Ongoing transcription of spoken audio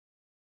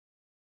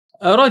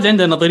راجع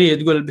عندنا نظريه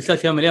تقول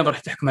البسات يوم من الايام راح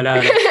تحكم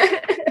العالم.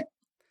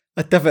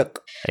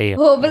 اتفق.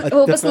 هو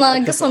بس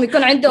ناقصهم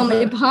يكون عندهم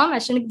ابهام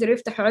عشان يقدروا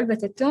يفتحوا علبه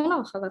التونه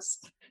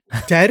وخلاص.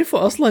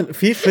 تعرفوا اصلا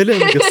في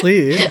فيلم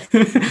قصير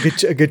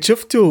قد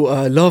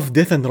شفتوا Love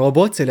Death and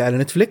Robots اللي على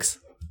نتفليكس؟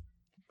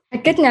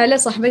 حكتني عليه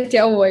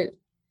صاحبتي اول.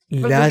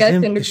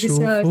 لازم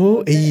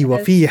تشوفوا. ايوه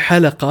في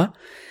حلقه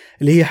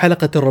اللي هي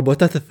حلقه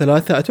الروبوتات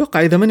الثلاثه،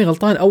 اتوقع اذا ماني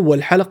غلطان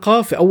اول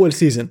حلقه في اول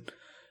سيزن،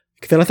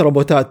 3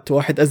 روبوتات،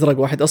 واحد ازرق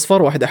واحد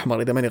اصفر واحد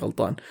احمر اذا ماني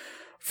غلطان.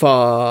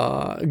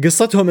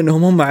 فقصتهم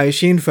انهم هم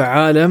عايشين في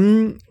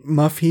عالم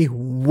ما فيه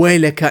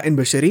ولا كائن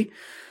بشري،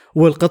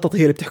 والقطط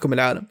هي اللي بتحكم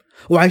العالم،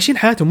 وعايشين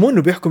حياتهم مو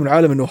انه بيحكم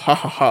العالم انه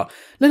ها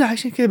لا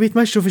عايشين كذا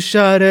بيتمشوا في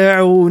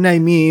الشارع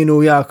ونايمين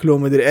وياكلوا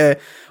مدري ايه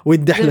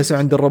ويدحلسوا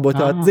عند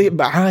الروبوتات زي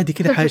عادي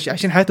كذا،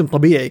 عايشين حياتهم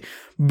طبيعي،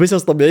 بس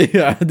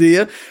طبيعية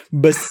عادية،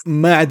 بس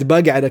ما عاد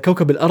باقي على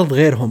كوكب الأرض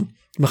غيرهم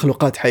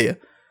مخلوقات حية.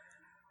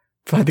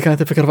 فهذه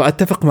كانت الفكرة،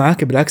 فأتفق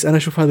معاك، بالعكس أنا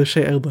أشوف هذا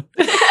الشيء أيضا.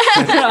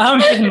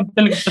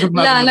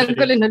 لا أنا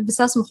أقول إنه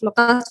البساس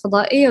مخلوقات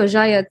فضائية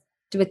وجاية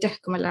تبي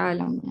تحكم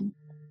العالم يعني.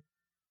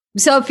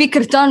 بسبب في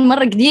كرتون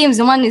مرة قديم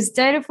زمان، إذا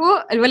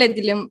تعرفوا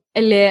الولد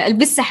اللي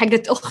البسة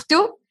حقت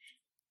أخته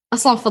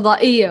أصلا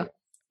فضائية،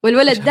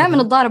 والولد دائما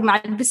يتضارب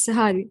مع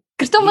البسة هذه.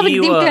 كرتون مرة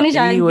قديم كان يجي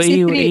على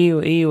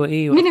أيوة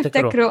مين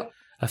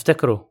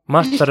افتكره؟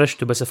 ما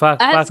فرشته بس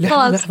فاك.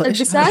 خلاص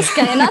البساس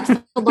كائنات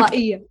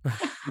فضائية.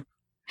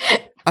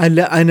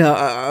 لا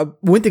أنا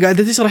وأنت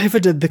قاعدة تشرحي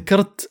فجأة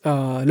تذكرت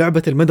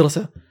لعبة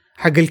المدرسة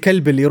حق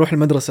الكلب اللي يروح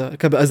المدرسة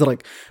كلب أزرق،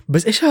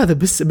 بس إيش هذا؟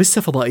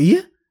 بسة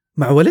فضائية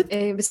مع ولد؟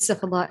 إيه بسة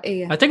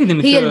فضائية. أعتقد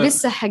إن هي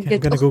البسة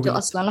حقت أخته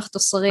أصلا، أخته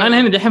الصغيرة.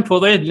 أنا هنا دحين في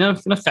وضعية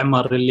نفس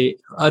عمار اللي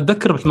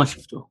أتذكر بس ما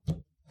شفته.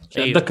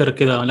 أتذكر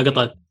كذا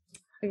لقطات.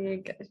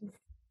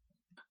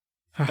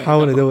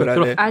 هحاول أدور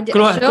عليه. كل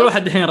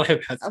واحد الحين راح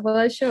يبحث.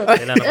 أبغى أشوف.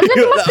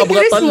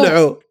 أبغى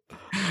أطلعه.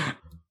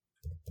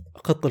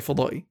 قط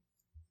الفضائي.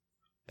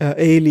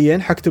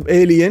 إيليان، حكتب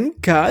إيليان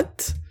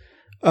كات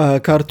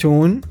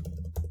كرتون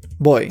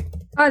بوي.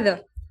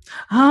 هذا.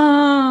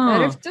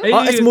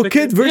 عرفته؟ اسمه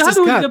كيد فيرسس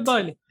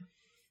كات.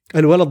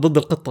 الولد ضد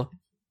القطة.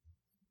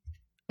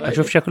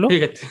 أشوف شكله.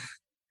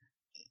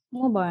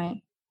 مو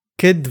باين.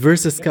 كيد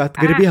فيرسس كات،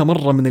 قريبيها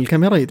مرة من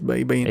الكاميرا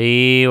يبين.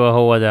 أيوة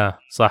هو ده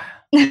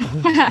صح.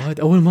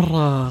 أول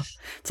مرة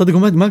تصدقوا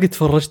ما قد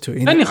فرجته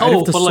يعني،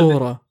 عرفت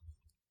الصورة.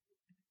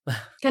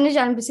 كان يجي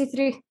عن بسي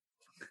 3.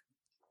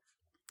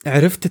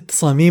 عرفت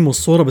التصاميم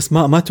والصورة بس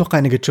ما أتوقع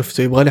إني قد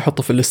شفته. يبغالي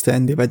أحطه في الليستة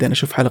عندي بعدين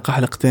أشوف حلقة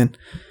حلقتين.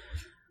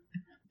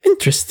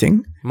 interesting.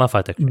 ما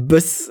فاتك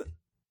بس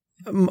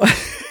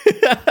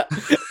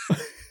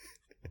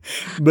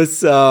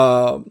بس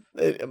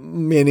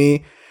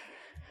يعني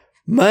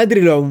ما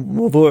أدري لو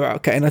موضوع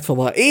كائنات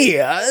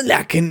فضائية،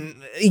 لكن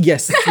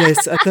يس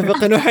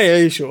أتفق إنه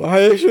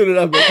حيعيشوا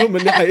للأبد، هم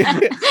اللي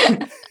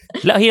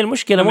لا هي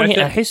المشكلة مو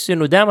هي، أحس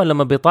إنه دائما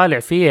لما بيطالع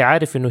فيه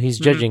عارف إنه he's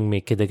judging me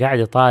كده، قاعد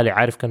يطالع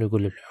عارف كانوا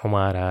يقول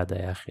الحمار هذا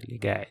يا أخي اللي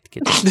قاعد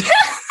كده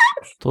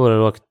طول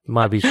الوقت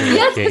ما بيسوي شيء.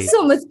 يا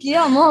تحسهم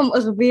أذكياء ما هم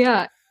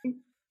أغبياء.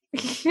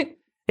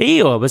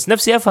 ايوه بس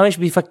نفسي افهم ايش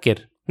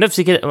بيفكر،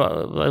 نفسي كده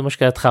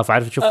المشكله تخاف،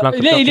 عارف تشوف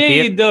فلان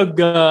ليه دوغ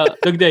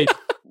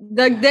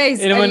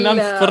دايز لما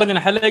نمت فرجنا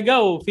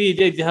حلقه وفي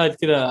جهاز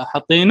كذا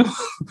حاطينه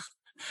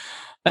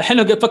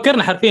احنا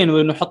فكرنا حرفيا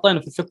انه حطينه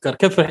في السكر،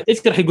 كيف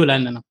ايش راح يقول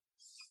عننا؟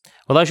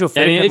 والله شوف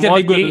يعني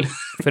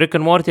في ريك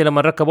مورتي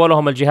لما ركبوا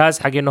لهم الجهاز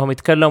حق انهم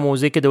يتكلموا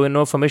وزي كده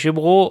وانه فما ايش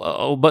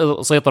يبغوا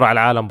وسيطروا على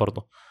العالم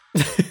برضه.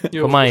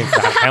 فما ينفع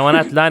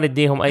الحيوانات لا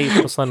نديهم اي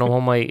فرصه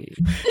انهم هم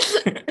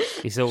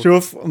يسوي.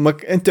 شوف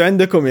انتوا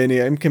عندكم يعني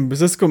يمكن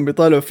بسسكم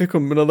بيطالعوا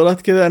فيكم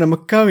بنظرات كذا، انا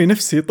مكاوي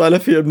نفسي يطالع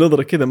فيه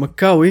بنظره كذا.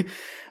 مكاوي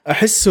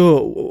احسه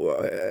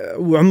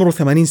وعمره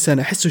 80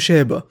 سنه، احسه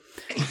شيبه.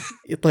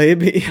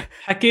 طيب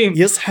حكيم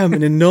يصحى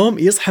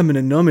من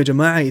النوم يا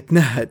جماعه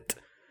يتنهد،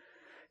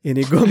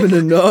 يعني يقوم من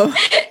النوم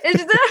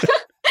ايش ده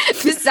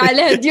بس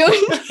عليها ديون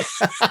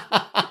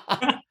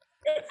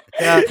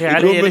يا اخي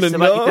علي لسه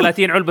باقي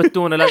 30 علبه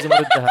تونه لازم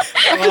اردها.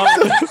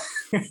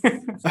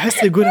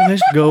 احس يقول انا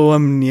ايش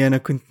قومني انا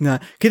كنت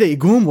كذا،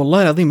 يقوم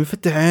والله العظيم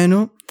يفتح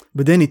عينه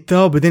بعدين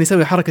يتوب بعدين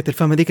يسوي حركه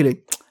الفم هذيك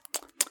اللي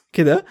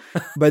كذا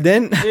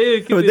بعدين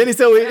بعدين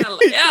يسوي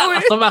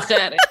صباح خير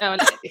يا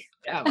ولدي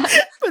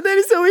بعدين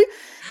يسوي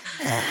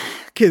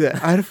كذا،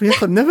 عارف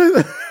ياخذ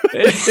نفس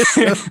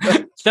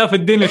شاف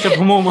الدنيا شاف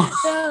همومه.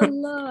 يا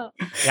الله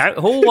يعني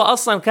هو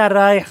اصلا كان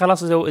رايح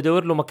خلاص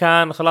يدور له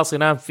مكان خلاص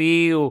ينام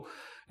فيه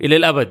إلى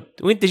الأبد،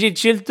 وإنت جيت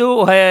شلته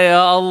وهيا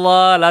يا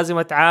الله لازم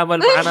أتعامل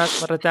مع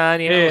ناس مرة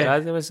تانية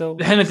ولازم أسوي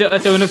الحين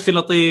أسوي نفسي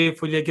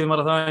لطيف وجي كذا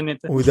مرة ثانية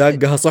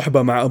وذاقها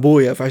صحبة مع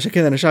أبويا، فعشان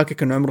كذا أنا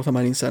شاكك إنه عمره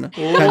 80 سنة.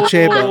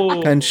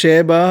 كان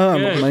شيبة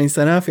عمره 80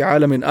 سنة في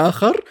عالم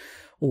آخر،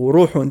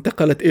 وروحه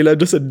انتقلت إلى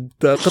جسد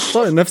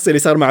قطة نفس اللي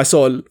صار مع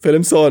سول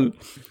فيلم سول،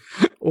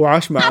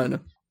 وعاش معانا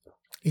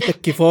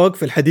يتكي فوق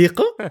في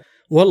الحديقة.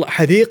 والله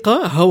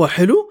حديقة هوا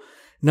حلو،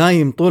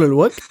 نايم طول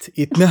الوقت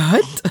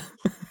يتنهد.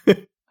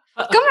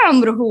 كم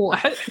عمره هو؟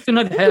 أحس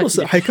إنه هذه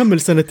حياته حيكمل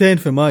 2 سنين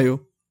في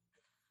مايو.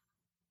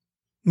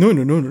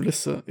 نونو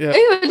لسه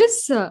ايوه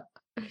لسه.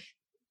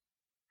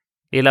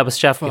 إيه لا بس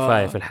شاف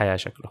كفايه في الحياه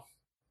شكله.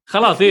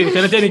 خلاص ايه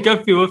سنتين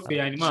يكفي وفي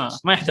يعني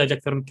ما يحتاج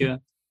اكثر من كذا.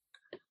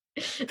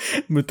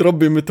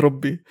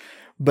 متربي.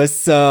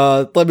 بس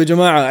طيب يا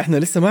جماعه احنا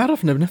لسه ما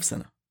عرفنا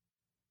بنفسنا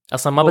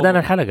اصلا ما بدأنا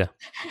الحلقه.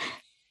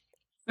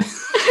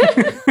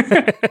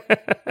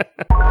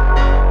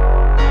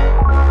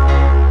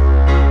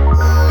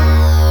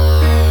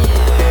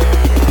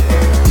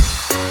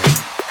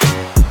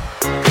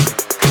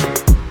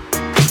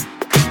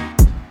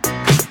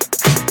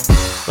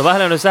 طب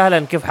اهلا وسهلا،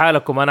 كيف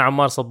حالكم؟ انا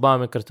عمار صبام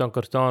من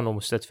كرتون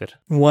ومستدفر.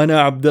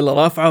 وانا عبد الله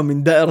رافعه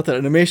من دائره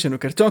الانيميشن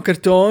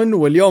وكرتون.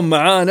 واليوم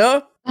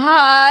معانا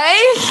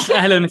هاي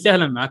اهلا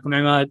وسهلا، معكم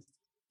عماد،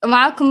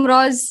 معاكم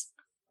روز.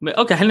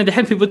 اوكي احنا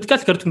دحين في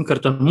بودكاست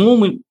كرتون مو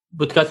من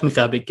بودكاست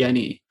مسابق،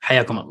 يعني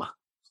حياكم الله.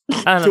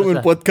 انتم من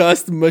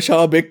بودكاست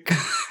مشابك.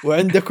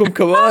 وعندكم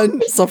كمان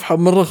صفحه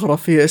مره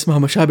خرافيه اسمها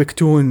مشابك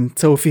تون،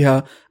 تسوي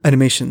فيها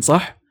انيميشن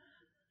صح؟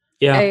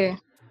 ايه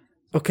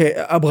اوكي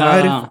ابغى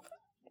اعرف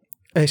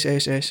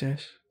ايش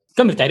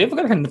كمل تعريفك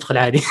الحين ندخل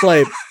عادي.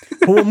 طيب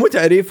هو مو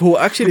تعريف، هو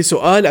اكشلي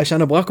سؤال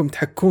عشان ابغاكم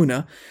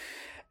تحكونا.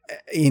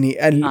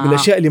 يعني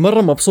الاشياء اللي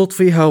مره مبسوط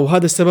فيها،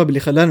 وهذا السبب اللي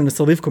خلانا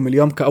نستضيفكم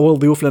اليوم كاول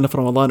ضيوف لنا في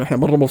رمضان، واحنا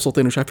مره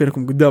مبسوطين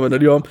وشايفينكم قدامنا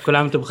اليوم. كل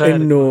عام وانتم بخير.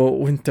 انه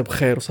وانت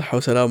بخير وصحه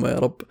وسلامه يا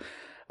رب.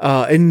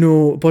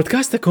 انه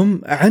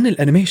بودكاستكم عن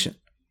الانيميشن،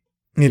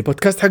 يعني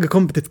البودكاست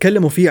حقكم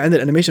بتتكلموا فيه عن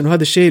الانيميشن،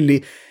 وهذا الشيء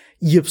اللي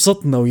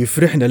يبسطنا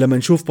ويفرحنا لما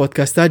نشوف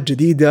بودكاستات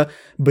جديده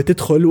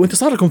بتدخل. وانت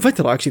صار لكم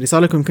فتره اكشلي،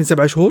 صار لكم يمكن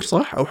 7 شهور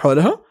صح او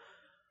حولها؟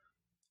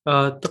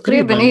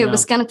 تقريبا ايوه،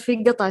 بس كانت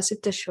في قطعه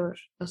 6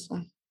 شهور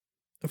اصلا.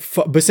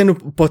 بس انه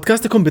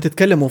بودكاستكم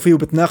بتتكلموا فيه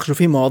وبتناقشوا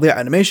فيه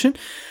مواضيع انيميشن،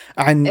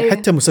 عن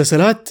حتى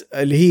مسلسلات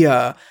اللي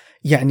هي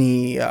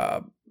يعني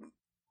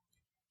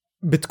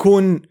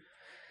بتكون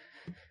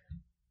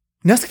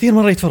ناس كثير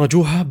مرة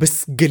يتفرجوها،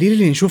 بس قليل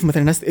اللي نشوف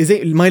مثلا ناس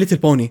زي ماي ليتل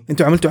بوني.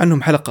 انتوا عملتوا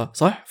عنهم حلقة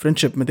صح؟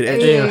 فريندشيب مدري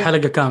ايش. ايوه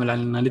حلقة كاملة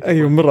عن ماي ليتل بوني.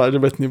 ايوه مرة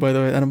عجبتني باي ذا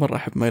واي، انا مرة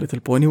احب ماي ليتل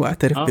بوني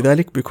واعترف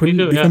بذلك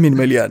بكل بفم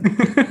مليان.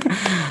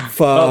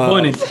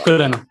 بوني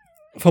كلنا.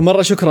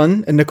 فمرة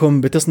شكرا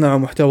انكم بتصنعوا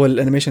محتوى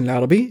الانيميشن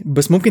العربي.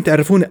 بس ممكن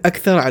تعرفون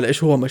اكثر على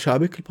ايش هو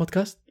مشابك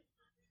البودكاست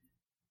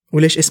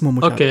وليش اسمه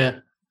مشابك؟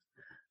 اوكي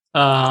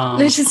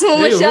ليش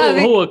اسمه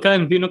مشابك؟ هو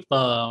كان في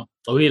نقطة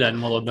طويلة عن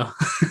الموضوع ده.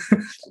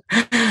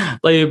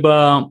 طيب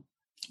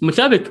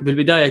مشابك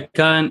بالبداية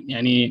كان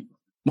يعني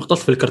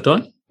مختص في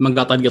الكرتون،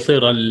 مقاطع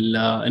قصيرة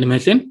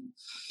الانيميشن،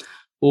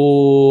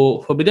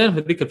 فبدأنا في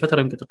ذيك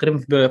الفترة يمكن تقريبا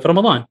في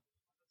رمضان.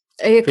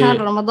 ايه كان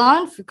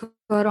رمضان في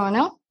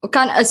كورونا،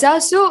 وكان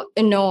اساسه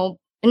انه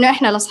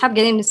احنا الاصحاب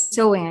قاعدين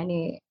نسوي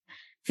يعني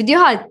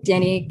فيديوهات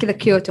يعني كذا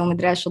كيوت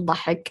ومدري ايش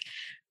تضحك.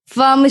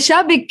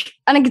 فمشابك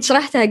انا قد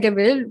شرحتها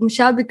قبل،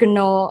 مشابك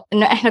انه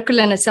احنا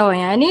كلنا سوا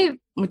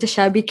يعني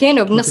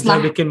متشابكين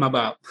متشابكين مع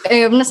بعض.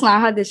 ايه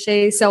بنصنع هذا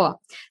الشيء سوا.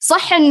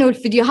 صح انه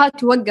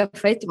الفيديوهات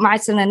وقفت، ما عاد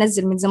صرنا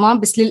ننزل من زمان،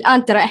 بس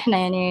للان ترى احنا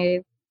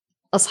يعني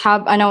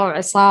اصحاب، انا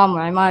وعصام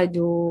وعماد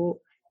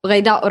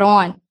وغيداء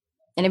وروان،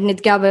 يعني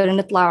بنتقابل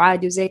ونطلع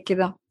عادي وزي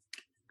كذا.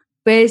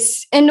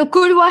 بس إنه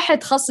كل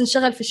واحد خاص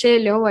نشغل في الشيء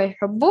اللي هو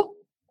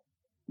يحبه.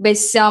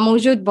 بس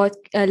موجود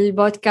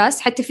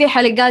البودكاست، حتى في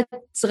حلقات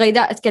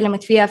غيداء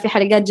اتكلمت فيها، في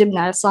حلقات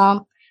جبنا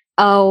عصام،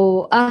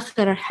 أو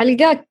آخر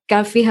حلقة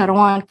كان فيها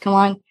روان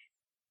كمان.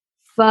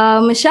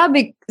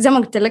 فمشابك زي ما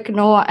قلت لك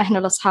إنه هو إحنا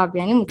الأصحاب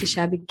يعني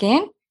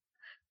متشابكين.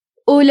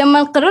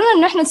 ولما قررنا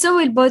إنه إحنا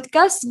نسوي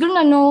البودكاست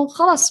قلنا إنه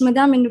خلاص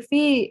مدام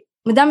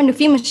إنه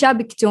في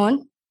مشابك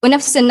تون،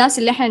 ونفس الناس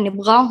اللي إحنا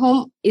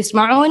نبغاهم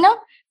يسمعونا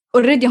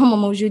already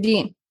هم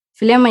موجودين،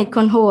 فليه ما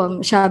يكون هو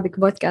مشابك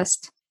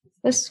بودكاست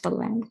بس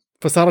والله يعني.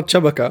 فصارت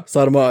شبكة،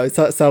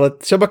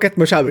 صارت شبكة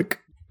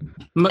مشابك.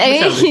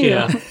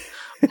 مشابك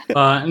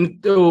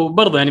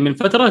وبرضه يعني من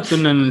فترة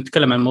كنا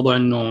نتكلم عن موضوع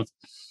إنه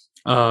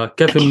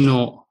كيف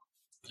إنه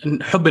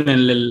حبنا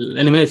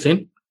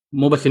للأنيميشن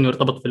مو بس إنه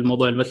يرتبط في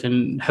الموضوع، بس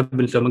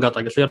نحب نسوي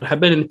مقاطع قصيرة،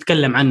 حبينا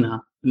نتكلم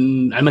عنها،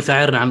 عن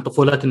مشاعرنا، عن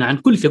طفولتنا، عن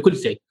كل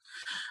شيء.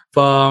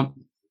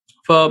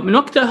 فمن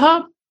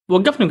وقتها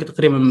وقفنا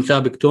تقريبا من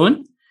مشابك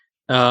تون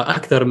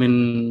أكثر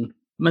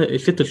من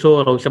 6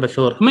 شهور أو 7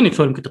 شهور 8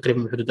 شهور يمكن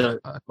تقريبا بحدود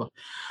أكبر.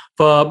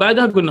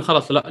 فبعدها قلنا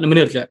خلاص لا لما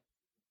نرجع،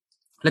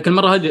 لكن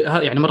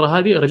مرة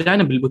هذه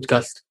رجعنا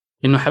بالبودكاست،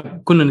 إنه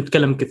كنا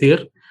نتكلم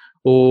كثير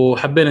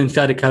وحبينا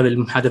نشارك هذه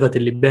المحادثات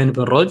اللي بين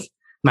روز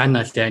مع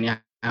الناس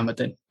يعني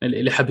عامة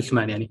اللي حب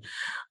يسمعني يعني.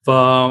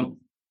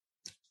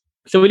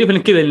 سوي لي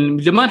كذا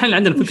من زمان احنا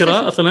عندنا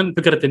فكرة أصلا،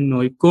 فكرة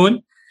إنه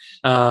يكون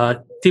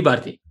تي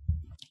بارتي.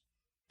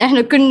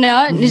 إحنا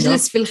كنا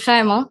نجلس في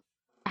الخيمة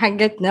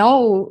حقتنا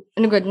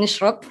ونقعد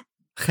نشرب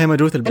خيمة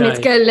جوة البيت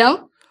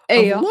نتكلم.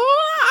 أيوه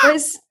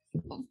بس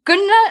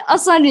كنا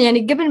أصلا يعني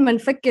قبل ما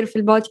نفكر في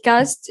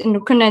البودكاست إنه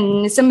كنا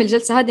نسمي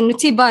الجلسة هذه إنه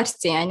تي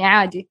بارتي يعني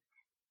عادي.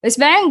 بس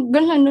بعدين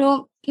قلنا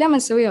إنه لا ما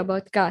نسويها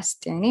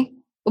بودكاست يعني،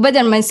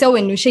 وبدل ما نسوي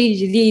إنه شيء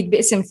جديد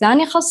باسم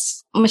ثاني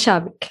خاص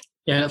مشابك،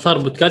 يعني صار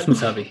بودكاست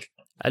مسابك.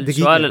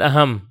 السؤال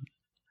الأهم،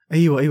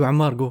 أيوة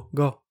عمار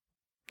جو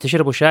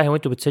تشربوا شاي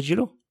وانتوا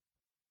بتسجلوا؟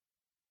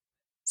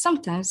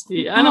 sometimes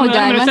انا من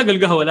عشاق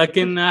القهوه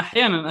لكن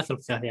احيانا اشرب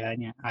شاي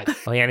يعني عادي.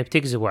 يعني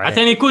بتكذبوا عليه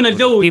عشان يكون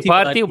الجو تي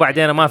بارتي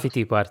وبعدين ما في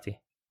تي بارتي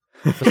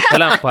بس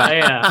كلام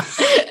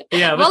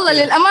والله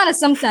للامانه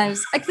sometimes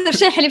اكثر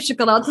شيء حليب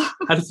شوكولاته.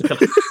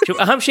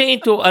 شوف اهم شيء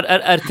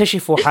انتوا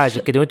ارتشفوا حاجه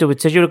كده وانتوا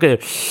بتسجلوا كده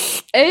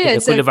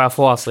كل بعض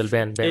فواصل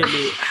بين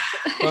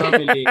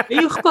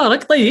ايوه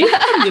اخبارك طيب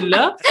الحمد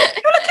لله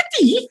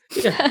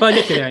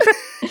فاجئت يعني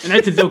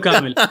نعيد الجو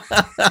كامل.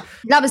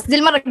 لا بس دي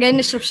المره قاعدين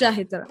نشرب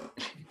شاي ترى.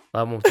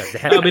 ممتاز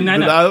دحين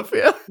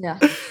بالعافيه.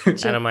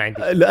 انا ما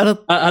عندي لا انا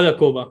هذا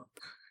كوبا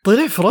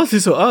طلع في راسي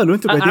سؤال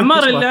وانتوا قاعدين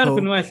عمار اللي عارف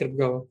انه ما يشرب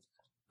قهوه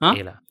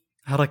ها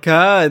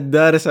حركات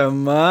دارس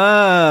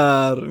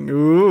عمار.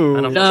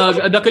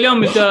 ذاك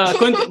اليوم انت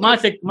كنت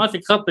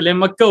ماسك خط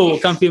لمكة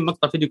وكان في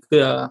مقطع فيديو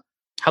كذا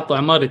حطوا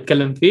عمار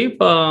يتكلم فيه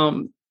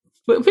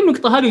في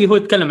النقطة هذه هو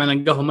يتكلم عن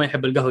القهوة ما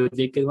يحب القهوة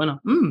زي كذا وانا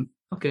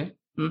اوكي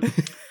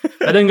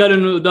بعدين قالوا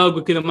انه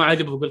ذاقه كذا ما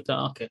عجبه وقلت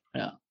اوكي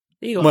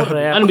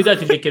ايوه انا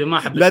بدايتي زي كذا ما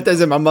احب. لا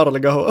تعزم عمار على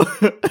قهوة.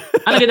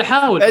 انا قاعد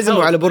احاول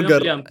اعزمه على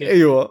برجر.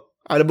 ايوه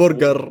على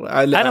برجر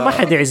على انا ما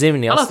حد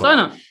يعزمني اصلا. خلاص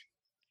انا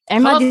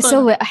عماد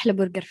يسوي احلى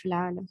برجر في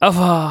العالم.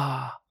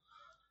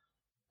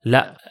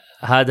 لا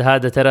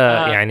هذا ترى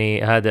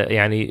يعني هذا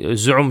يعني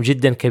زعم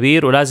جدا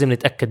كبير ولازم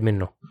نتاكد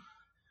منه.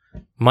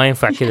 ما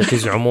ينفع كذا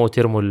تزعموا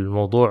وترموا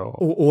الموضوع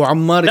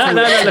وعمار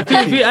لا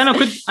في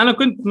انا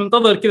كنت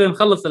منتظر كذا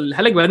نخلص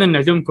الحلقه بعدين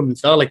نعزمكم ان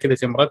شاء الله كذا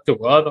شيء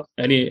مرتب. وهذا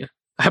يعني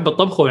احب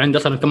الطبخ وعندي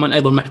اصلا كمان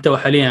ايضا محتوى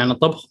حاليا عن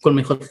الطبخ كل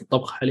ما يخص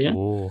الطبخ حاليا.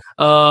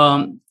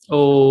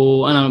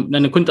 وانا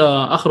لان كنت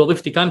اخر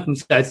وظيفتي كانت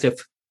مساعد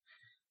شيف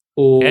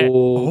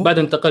وبعد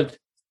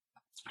انتقلت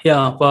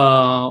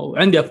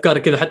وعندي افكار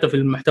كذا حتى في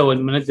المحتوى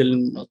اللي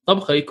منزل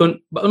الطبخ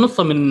يكون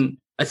نصه من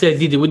اشياء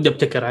جديده ودي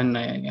ابتكر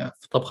عنها يعني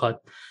في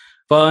طبخات.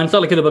 فان شاء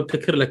الله كذا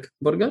ببتكر لك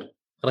برجر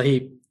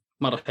رهيب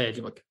مره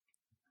حيعجبك.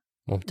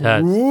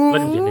 ممتاز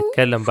بدنا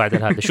نتكلم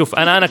بعد هذا. شوف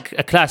انا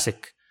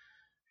كلاسيك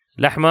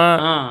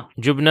لحمه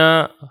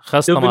جبنه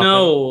خس طماطم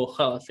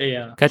وخلاص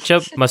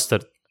كاتشب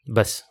ماسترد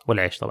بس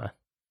والعيش طبعا.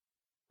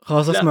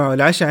 خلاص اسمعوا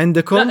العشاء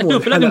عندكم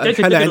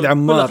والحلا عند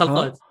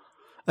عمار.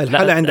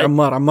 الحلا عند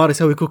عمار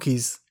يسوي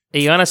كوكيز.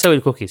 ايوه انا اسوي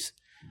الكوكيز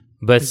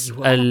بس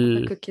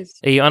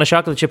ايوه انا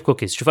شاكلت شيب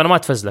كوكيز. شوف انا ما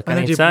اتفزلك انا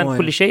انسان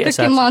كل شيء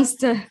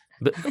اساسي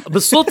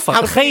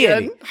بالصدفه.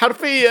 تخيل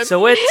حرفيا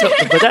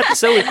بدات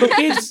اسوي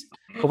كوكيز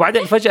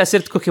وبعدين فجاه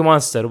صرت كوكي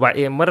مانستر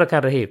مره كان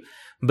رهيب.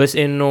 بس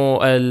انه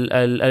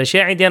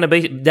الاشياء عندي انا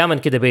دائما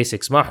كده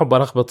بيسكس ما احب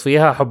الخبط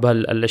فيها. احب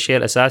الاشياء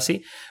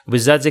الاساسي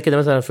وبالذات زي كده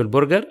مثلا في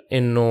البرجر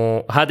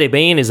انه هذا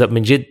يبين اذا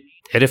من جد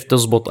عرفت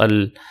تزبط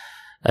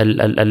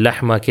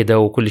اللحمه كده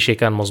وكل شيء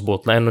كان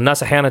مزبوط. لانه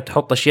الناس احيانا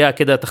تحط اشياء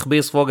كده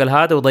تخبيص فوق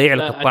هذا ويضيع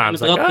لك الطعم.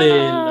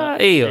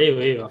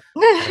 ايوه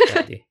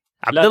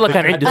عبد الله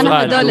كان عنده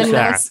سؤال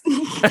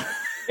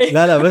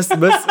لا بس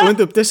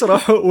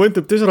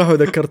وانتوا بتشرحوا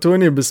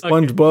ذكرتوني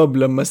بسبونج بوب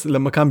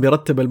لما كان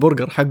بيرتب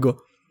البرجر حقه.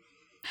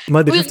 ما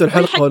ادري شفتوا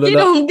الحلقه ولا لا؟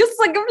 لهم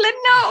قصه قبل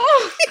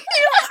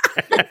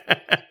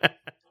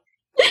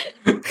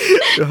النوم.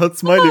 يحط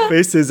سمايلي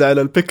فيسز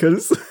على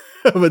البيكلز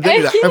بدأ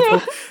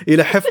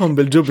يلحفهم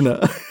بالجبنه.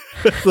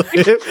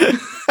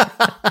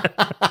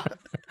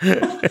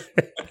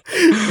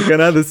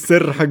 كان هذا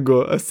السر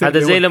حقه. هذا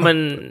زي لما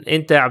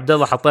انت يا عبد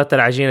الله حطيت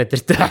العجينه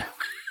ترتاح.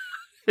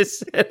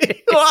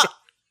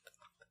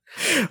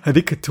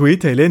 هذيك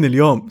التويته لين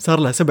اليوم صار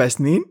لها 7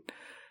 سنين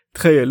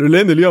تخيل.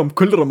 ولين اليوم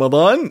كل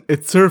رمضان it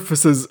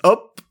surfaces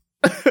up.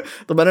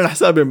 طبعا انا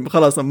حسابي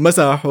خلاص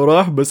مسح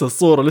وراح بس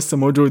الصوره لسه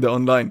موجوده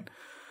اونلاين.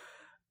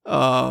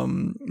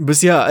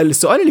 بس يا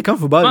السؤال اللي كان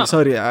في بالي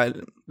سوري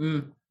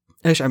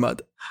ايش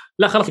عماد؟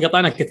 لا خلاص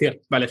قطعناك كثير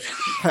معلش.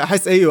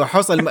 احس ايوه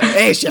حوصل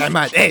ايش يا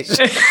عماد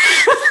ايش؟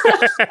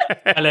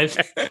 معلش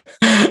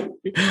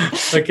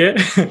اوكي.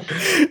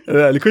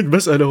 اللي كنت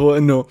بسأله هو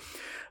انه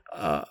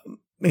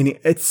يعني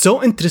it's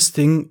so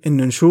interesting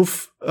انه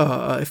نشوف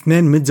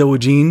اثنين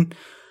متزوجين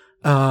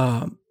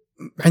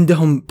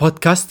عندهم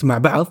بودكاست مع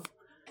بعض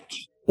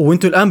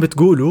وانتوا الان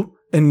بتقولوا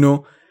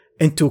انه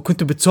انتوا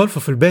كنتوا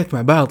بتسولفوا في البيت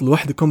مع بعض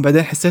لوحدكم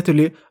بعدين حسيتوا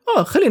لي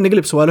خلينا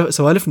نقلب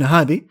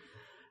سوالفنا هذه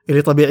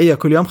اللي طبيعية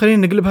كل يوم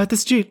خلينا نقلبها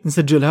تسجيل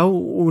نسجلها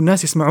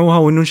والناس يسمعوها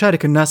وانه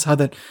نشارك الناس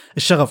هذا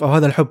الشغف او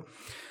هذا الحب.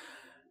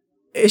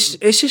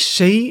 ايش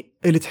الشيء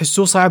اللي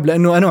تحسوه صعب؟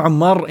 لانه انا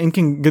وعمار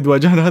يمكن قد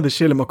واجهنا هذا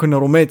الشيء لما كنا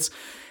روميتس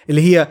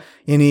اللي هي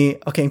يعني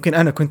اوكي يمكن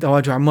انا كنت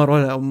اواجه عمار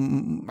ولا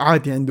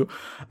عادي عنده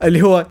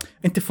اللي هو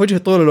انت في وجهي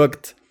طول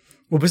الوقت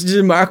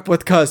وبسجل معك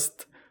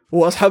بودكاست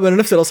واصحابنا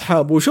نفس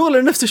الاصحاب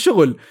وشغلنا نفس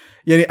الشغل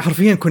يعني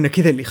حرفيا كنا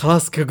كذا اللي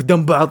خلاص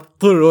قدام بعض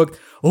طول الوقت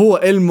وهو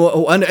علمه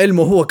وانا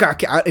علمه وهو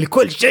كعكي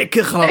كل شيء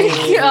كذا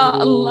خلاص.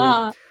 يا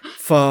الله.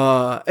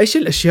 فايش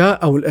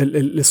الاشياء او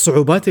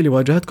الصعوبات اللي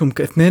واجهتكم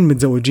كاثنين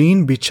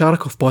متزوجين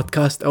بيتشاركوا في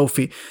بودكاست او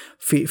في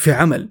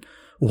عمل؟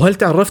 وهل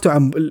تعرفتوا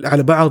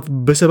على بعض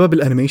بسبب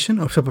الانيميشن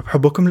او بسبب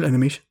حبكم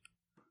للانيميشن؟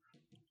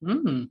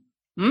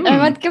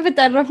 عماد كيف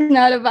تعرفنا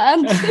على بعض؟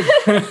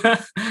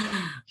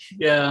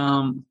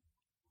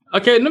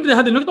 اوكي نبدا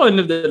هذه النقطه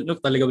ولا نبدا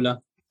النقطه اللي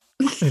قبلها؟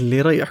 اللي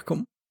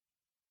يريحكم.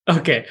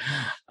 اوكي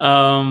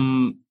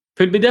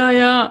في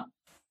البداية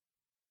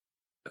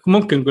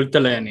ممكن قلت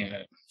له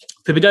يعني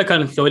في البداية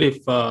كانت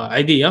سواليف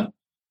عادية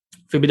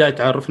في بداية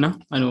تعرفنا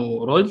أنا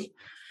وروز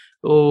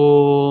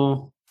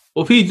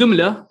وفي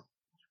جملة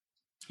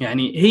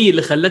يعني هي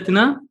اللي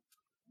خلتنا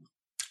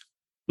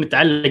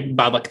نتعلق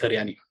ببعض أكثر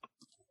يعني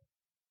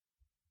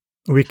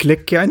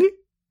ويكليك يعني؟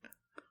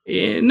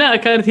 لا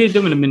كانت هي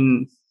جملة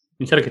من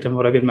شركة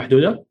المراقبة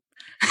المحدودة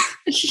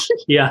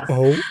يا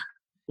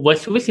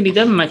وسوسني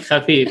دمك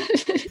خفيف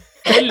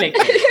أقول لك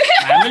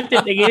عملت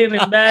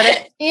تقرير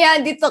امبارح يا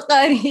دي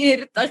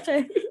تقارير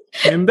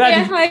من بعد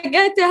يا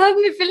حاجات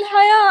تهمني في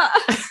الحياة.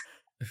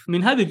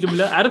 من هذه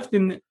الجملة عرفت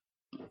إن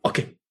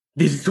أوكي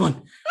دي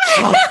الزون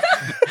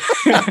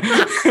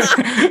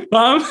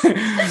فاهم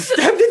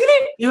تحددني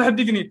يا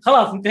حددني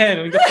خلاص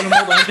انتهينا نقفل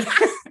الموضوع.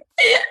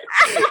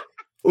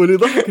 واللي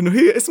ضحك إنه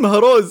هي اسمها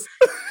روز.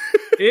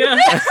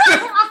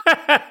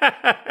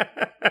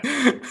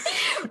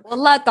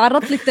 والله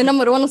تعرضت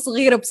للتنمر وانا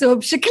صغيره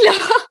بسبب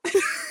شكلها.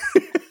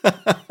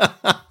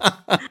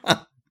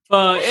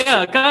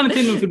 كانت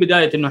انه في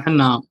بدايه انه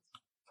احنا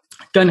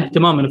كان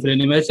اهتمامنا في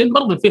الانيميشن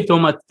برضه في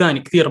اهتمامات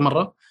ثانيه كثير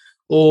مره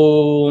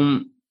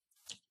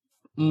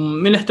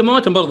من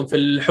اهتماماتهم برضه في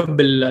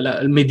الحب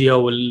الميديا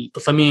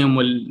والتصاميم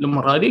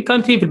والامور هذه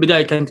كانت هي في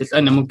البدايه كانت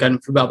تسالنا ممكن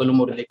في بعض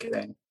الامور اللي كذا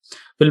يعني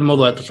في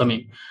الموضوع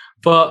التصاميم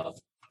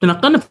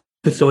فتنقلنا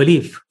في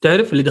السواليف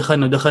تعرف اللي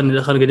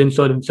دخلنا قاعدين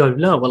نسولف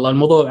لا والله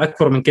الموضوع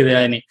اكبر من كذا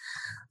يعني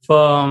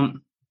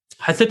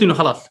فحسيت انه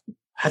خلاص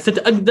حسيت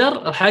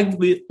اقدر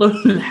اقضي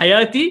طول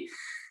حياتي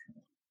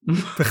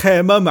في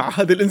خيمه مع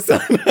هذا الانسان.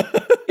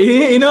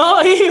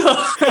 ايوه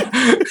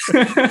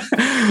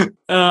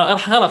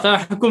خلاص انا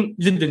حكون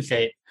جدا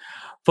سعيد.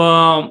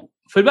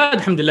 ففي البعد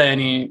الحمد لله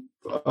يعني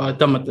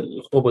تمت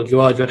الخطوبه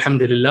والزواج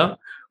والحمد لله.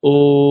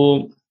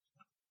 وبعد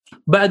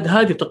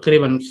هذه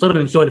تقريبا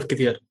صرنا نسولف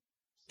كثير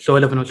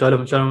سولفنا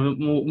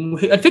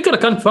الفكره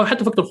كانت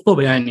حتى فكره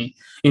الخطوبه يعني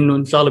انه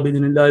ان شاء الله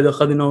باذن الله اذا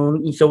اخذنا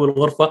ونسوي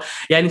الغرفه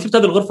يعني شفت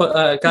هذه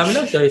الغرفه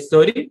كامله زي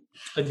ستوري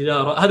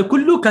الجدار هذا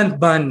كله كان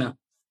باننا.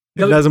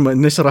 لازم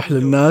نشرح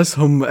للناس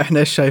هم احنا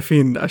ايش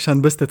شايفين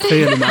عشان بس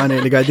تتخيلوا معنا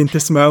اللي قاعدين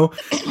تسمعوا.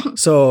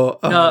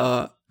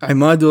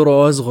 عماد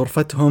وروز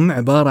غرفتهم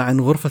عباره عن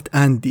غرفه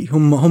اندي.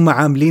 هم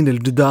عاملين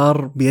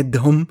الجدار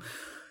بيدهم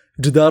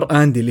جدار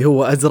اندي اللي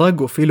هو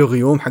ازرق وفيه له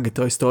غيوم حق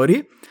توي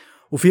ستوري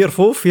وفي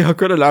رفوف فيها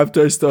كل ألعاب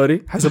توي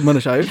ستوري حسب ما أنا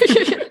شايف.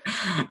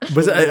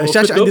 بس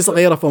الشاشة عندي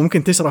صغيرة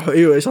فممكن تشرحوا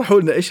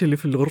يشرحوا لنا إيش اللي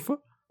في الغرفة.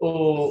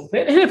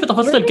 هنا في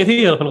تفاصيل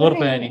كثيرة في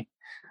الغرفة يعني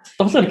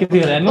تفاصيل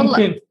كثيرة يعني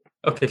ممكن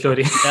أوكي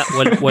سوري.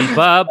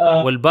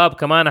 والباب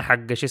كمان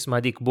حق شو اسمه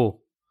هذيك بو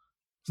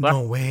صح؟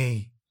 No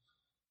way.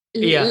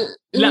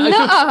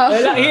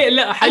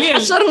 لا حاليا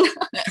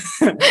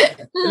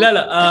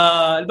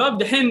لا الباب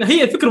دحين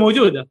هي الفكرة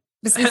موجودة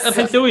بس راح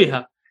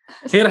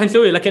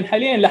نسويها لكن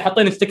حاليا لا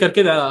حاطين ستيكر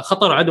كذا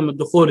خطر عدم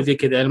الدخول زي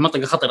كذا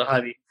المنطقه خطره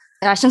هذه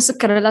عشان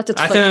سكر لا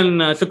تدخل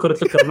عشان سكر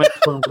ما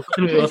يدخل.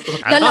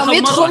 لا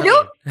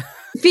يدخلوا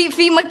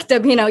في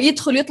مكتب هنا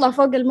يدخل يطلع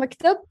فوق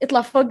المكتب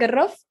يطلع فوق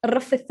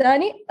الرف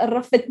الثاني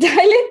الرف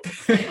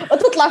الثالث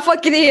وتطلع فوق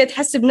كذا هي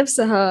تحسب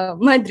نفسها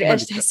ما ادري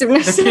ايش تحسب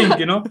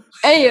نفسها.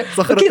 ايوه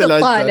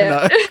كذا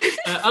طالع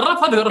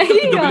الرف هذا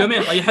رفته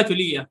دبلومين طيحته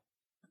لي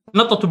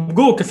نطت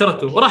بقوه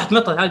كسرته وراحت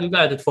نطت عادي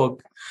وقعدت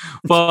فوق.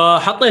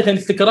 فحطيت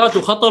الاستيكرات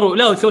وخطر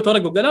ولا سويت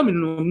ورقه وقلم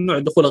انه ممنوع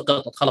دخول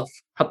القطط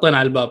خلاص حطينا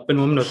على الباب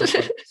انه ممنوع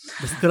تدخل.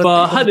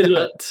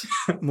 فهذا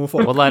مو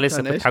فوق والله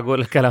لسه كنت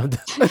حقول الكلام ده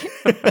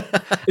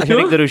عشان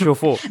يقدروا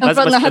يشوفوه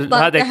لازم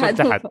هذا يكون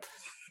تحت.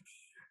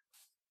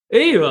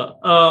 ايوه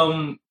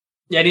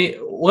يعني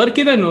وغير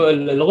كذا انه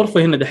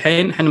الغرفه هنا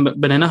دحين احنا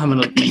بنيناها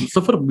من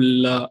الصفر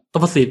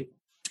بالتفاصيل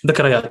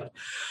ذكريات.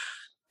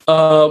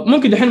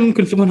 ممكن دحين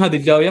ممكن تشوفون هذه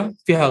الزاوية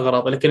فيها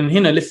غرابة لكن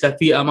هنا لسه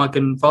في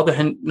أماكن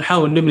فاضية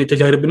نحاول نبني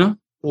تجاربنا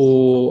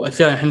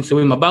وأشياء إحنا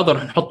نسويها مع بعض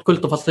ورح نحط كل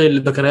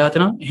تفاصيل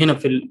ذكرياتنا هنا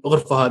في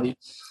الغرفة هذه.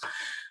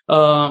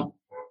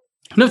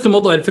 نفس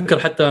الموضوع الفكر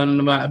حتى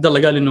إنه عبد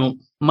الله قال إنه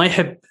ما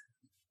يحب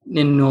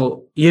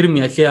إنه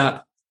يرمي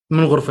أشياء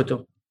من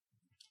غرفته.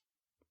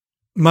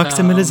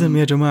 ماكسيماليزم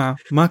يا جماعة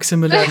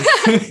ماكسيماليزم.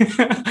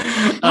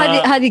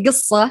 هذه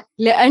قصة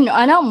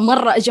لأنه أنا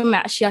مرة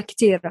أجمع أشياء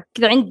كثيرة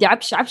كذا عندي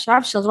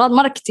عبش أغراض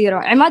مرة كثيرة.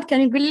 عماد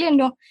كان يقول لي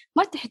إنه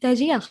ما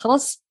تحتاجيها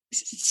خلاص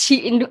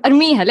شيء إنه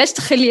أرميها ليش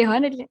تخليها.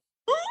 أنا اللي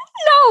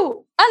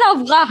نو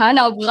أنا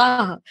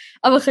أبغاها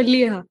أبغى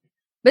أخليها.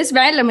 بس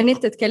بعدين لما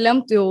أنت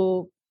تكلمت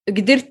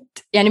وقدرت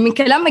يعني من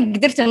كلامك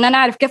قدرت إن أنا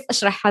أعرف كيف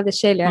أشرح هذا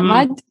الشيء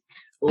لعماد.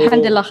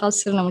 الحمد لله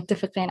خلاص صرنا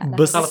متفقين على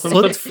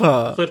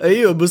بالصدفة.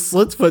 أيوة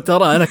بالصدفة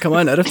ترى أنا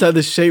كمان عرفت هذا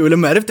الشيء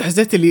ولما عرفت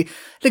حسيت اللي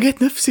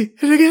لقيت نفسي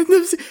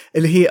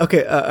اللي هي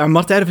أوكي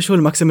عمار تعرف شو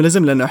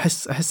الماكسيماليزم لأنه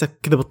أحسك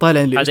كذا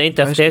بتطالع اللي هذا أنت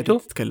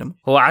افتيته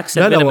هو عكس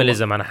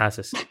المينيماليزم أنا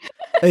حاسس.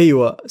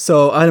 أيوة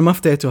أنا ما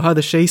افتيته هذا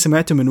الشيء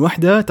سمعته من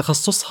واحدة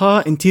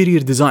تخصصها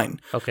interior design.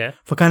 أوكي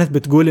فكانت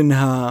بتقول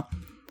إنها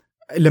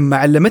لما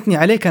علمتني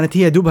عليه كانت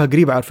هي دوبها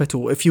قريبة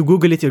عرفته if you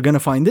google it you're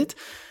gonna find it.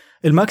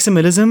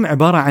 الماكسيماليزم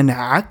عبارة عن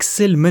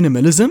عكس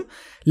المينيماليزم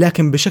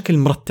لكن بشكل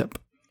مرتب.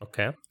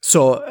 اوكي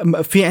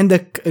في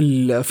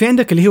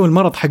عندك اللي هو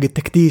المرض حق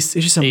التكديس،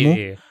 ايش يسموه؟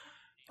 إيه.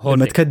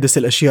 لما تكدس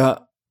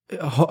الاشياء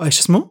ايش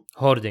اسمه؟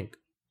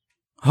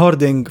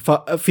 هوردينج.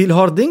 ففي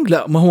الهوردينج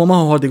لا ما هو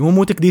هوردينج، هو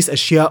مو تكديس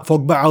اشياء فوق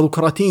بعض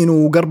وكراتين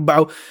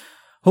وقربع،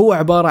 هو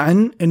عباره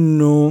عن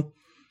انه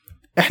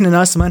احنا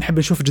ناس ما نحب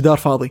نشوف جدار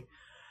فاضي،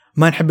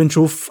 ما نحب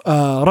نشوف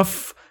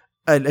رف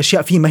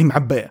الاشياء فيه ما هي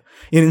معبيه،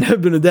 يعني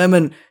نحب انه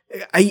دائما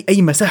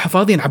اي مساحه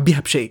فاضيه نعبيها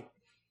بشيء،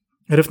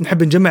 عرفت؟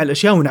 نحب نجمع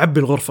الاشياء ونعبي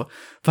الغرفه.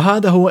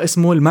 فهذا هو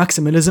اسمه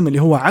الماكسيماليزم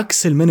اللي هو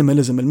عكس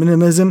المينيماليزم.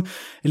 المينيماليزم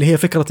اللي هي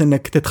فكره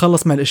انك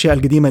تتخلص من الاشياء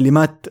القديمه اللي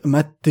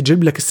ما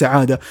تجيب لك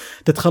السعاده،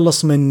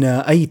 تتخلص من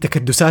اي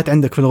تكدسات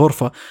عندك في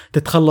الغرفه،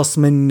 تتخلص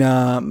من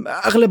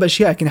اغلب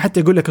اشياء. يعني حتى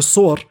يقول لك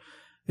الصور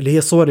اللي هي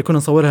الصور اللي كنا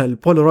نصورها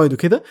البولارويد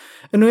وكذا،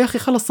 انه يا اخي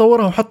خلص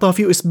صورها وحطها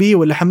في USB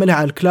ولا حملها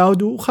على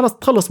الكلاود وخلص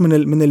تخلص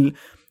من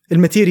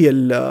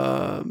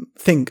الماتيريال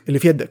ثينج اللي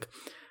في يدك.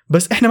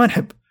 بس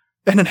احنا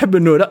احنا نحب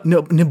انه لا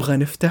نبغى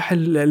نفتح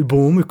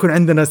الالبوم يكون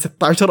عندنا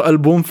 16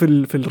 ألبوم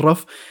في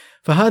الرف.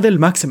 فهذا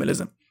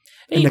الماكسيماليزم،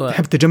 انك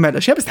تحب تجمع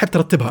الاشياء بس تحب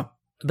ترتبها.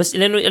 بس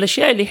لانه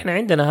الاشياء اللي احنا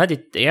عندنا هذه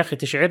يا اخي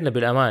تشعرنا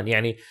بالامان.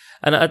 يعني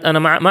انا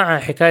مع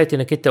حكايه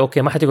انك انت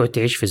اوكي ما حتقعد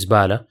تعيش في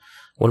زباله،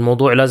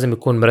 والموضوع لازم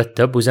يكون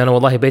مرتب. وإذا أنا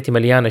والله بيتي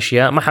مليان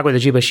أشياء ما حقعد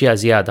أجيب أشياء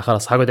زيادة،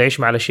 خلاص حقعد أعيش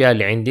مع الأشياء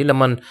اللي عندي.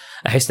 لما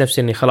أحس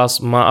نفسي إني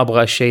خلاص ما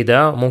أبغى الشيء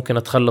ده ممكن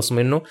أتخلص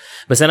منه.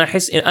 بس أنا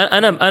أحس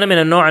أنا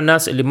من النوع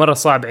الناس اللي مرة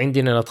صعب عندي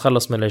إن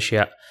أتخلص من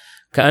الأشياء،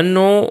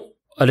 كأنه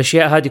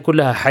الأشياء هذه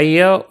كلها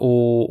حية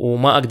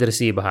وما أقدر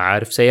أسيبها.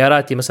 عارف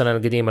سياراتي مثلا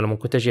القديمة لما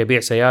كنت أجي أبيع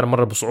سيارة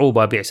مرة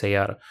بصعوبة أبيع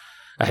سيارة،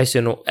 أحس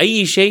إنه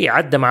أي شيء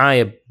عدى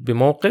معايا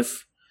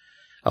بموقف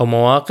أو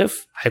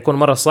مواقف حيكون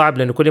مرة صعب،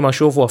 لأنه كل ما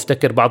أشوفه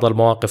أفتكر بعض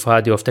المواقف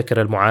هذه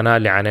وأفتكر المعاناة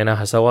اللي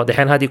عانيناها سوا.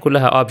 دحين هذه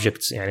كلها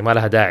objects يعني ما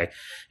لها داعي،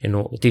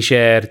 إنه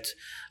تيشيرت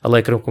الله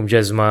يكرمكم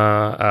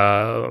جزمة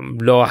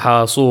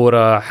لوحة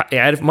صورة،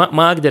 يعرف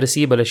ما أقدر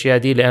أسيب الأشياء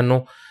دي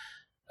لأنه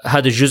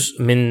هذا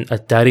جزء من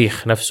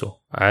التاريخ نفسه.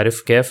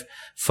 عارف كيف؟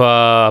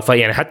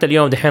 يعني حتى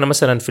اليوم دحين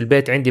مثلا في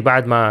البيت عندي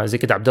بعد ما زي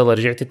كده عبد الله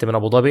رجعت انت من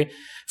ابو ظبي،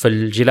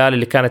 فالجلال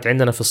اللي كانت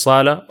عندنا في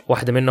الصالة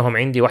واحدة منهم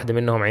عندي واحدة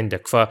منهم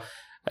عندك.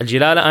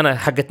 الجلالة أنا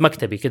حقت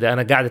مكتبي كده،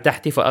 أنا قاعدة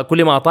تحتي،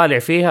 فكل ما أطالع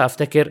فيها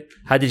أفتكر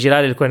هذه الجلالة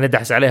اللي كنا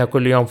ندحس عليها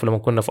كل يوم لما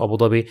كنا في أبو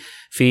ظبي،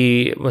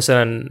 في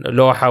مثلا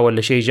لوحة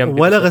ولا شيء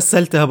جنبي ولا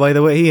غسلتها باي ذا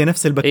واي، هي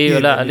نفس البكتيريا. أيوة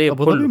لا ليه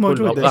أبو ظبي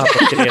موجودة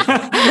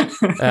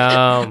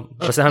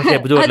بس أهم شيء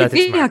بدون لا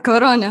تسمع فيها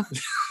كورونا.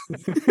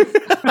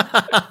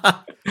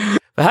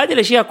 فهذه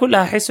الأشياء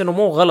كلها أحس إنه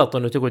مو غلط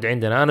إنه تقعد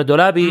عندنا. أنا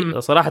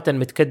دولابي صراحة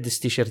متكدس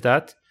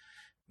تيشيرتات،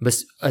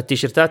 بس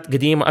التيشيرتات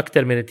قديمة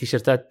أكتر من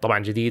التيشيرتات طبعا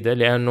جديدة،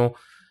 لأنه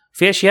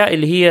في أشياء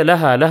اللي هي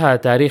لها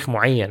تاريخ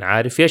معين.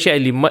 عارف في أشياء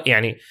اللي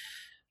يعني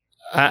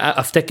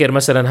أفتكر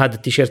مثلا هذا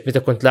التيشيرت متى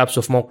كنت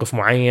لابسه في موقف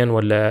معين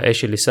ولا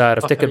إيش اللي صار.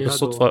 أفتكر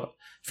بالصدفة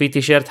في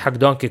تيشيرت حق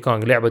دونكي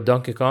كونغ، لعبة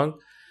دونكي كونغ،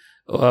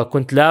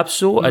 كنت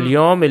لابسه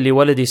اليوم اللي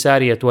ولدي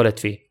ساري يتولد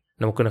فيه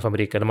لما كنا في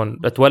أمريكا، لما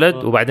اتولد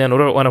وبعدين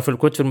وأنا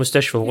كنت في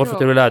المستشفى في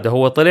غرفة الولادة،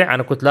 هو طلع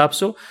أنا كنت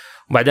لابسه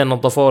وبعدين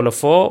نظفوه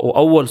ولفوه،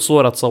 وأول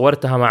صورة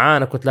تصورتها معاه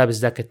أنا كنت لابس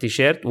ذاك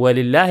التيشيرت،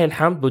 ولله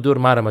الحمد بدور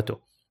ما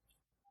رمته.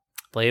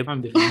 طيب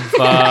الحمد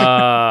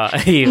لله.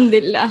 الحمد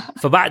لله.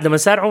 فبعد لما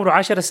صار عمره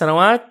 10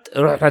 سنوات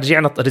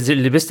رجعنا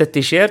لبست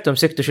التيشيرت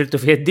ومسكته شلته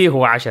في يدي،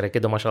 هو 10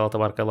 كده ما شاء الله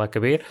تبارك الله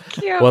كبير،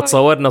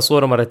 وتصورنا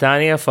صورة مرة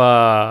تانية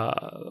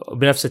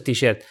بنفس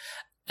التيشيرت.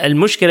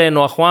 المشكلة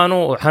إنه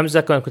أخوانه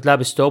حمزة كنت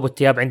لابس توب،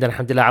 والثياب عندنا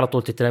الحمد لله على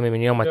طول تترمي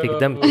من يوم ما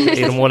تقدم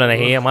يرموا لنا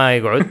هي ما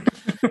يقعد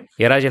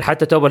يا راجل.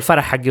 حتى توب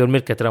الفرح حقي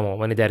والملكة ترموا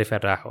ماني داري فين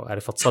راحوا،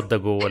 عارف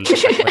اتصدقوا ولا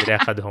ما ادري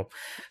اخذهم.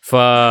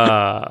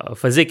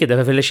 فزي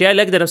كده. ففي الاشياء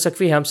اللي اقدر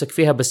امسك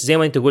فيها بس زي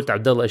ما انت قلت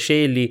عبد الله،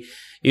 الشيء اللي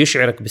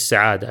يشعرك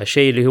بالسعاده،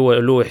 الشيء اللي هو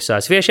له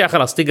احساس. في اشياء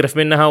خلاص تقرف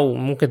منها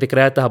وممكن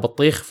ذكرياتها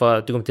بطيخ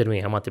فتقوم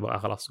ترميها ما تبغى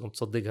خلاص تقوم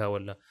تصدقها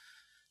ولا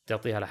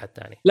تعطيها لحد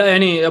ثاني. لا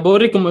يعني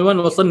بوريكم وين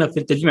وصلنا في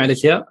تجميع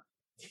الاشياء.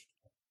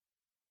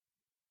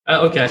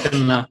 اوكي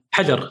عشان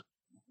حجر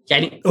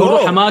يعني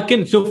نروح اماكن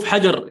نشوف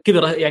حجر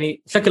كذا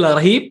يعني شكلها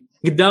رهيب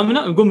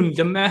قدامنا نقوم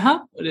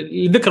نجمعها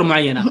لذكرى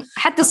معينه.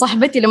 حتى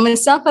صاحبتي لما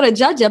سافرت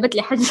جابت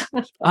لي حجر.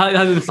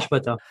 هذه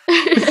صاحبتها.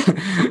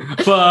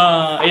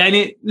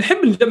 يعني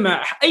نحب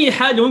نجمع اي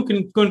حاجه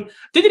ممكن تكون.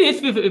 تدري ايش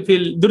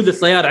في درج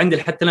السياره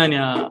عندي حتى الان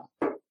يا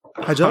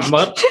حجر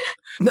عمار؟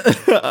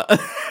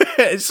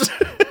 ايش؟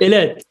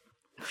 إلاد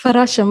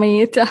فراشه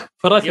ميته.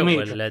 فراشه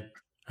ميته.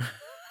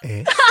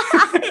 ايه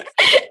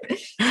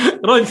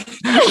روج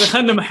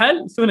دخلنا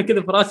محل سوينا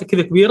كذا فراشة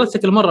كذا كبيرة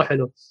شكل مرة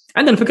حلو.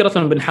 عندنا فكرة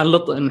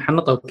أصلا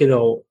نحنطها كذا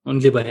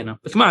ونجيبها هنا،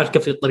 بس ما أعرف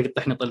كيف طريقة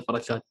تحنيط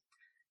الفراشات.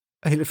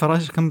 هي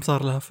الفراشة كم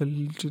صار لها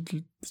في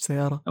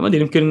السيارة؟ ما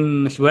أدري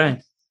يمكن أسبوعين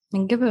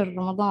من قبل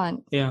رمضان.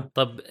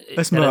 طب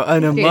اسمع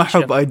أنا ما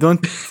أحب I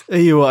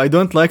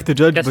don't like to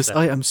judge بس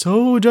I am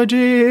so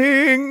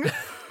judging.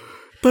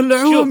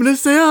 طلعوها من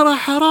السيارة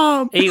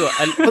حرام. ايوه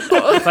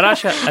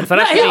الفراشة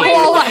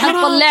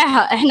حنطلعها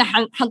احنا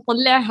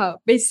حنطلعها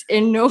بس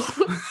انه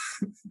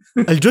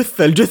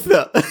الجثة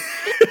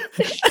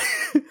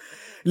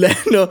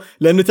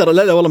لانه ترى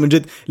لا والله من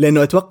جد،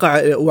 لانه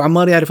اتوقع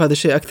وعمار يعرف هذا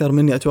الشيء اكثر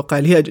مني، اتوقع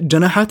اللي هي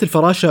جناحات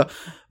الفراشه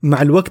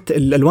مع الوقت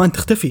الالوان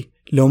تختفي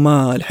لو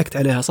ما لحقت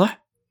عليها،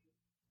 صح؟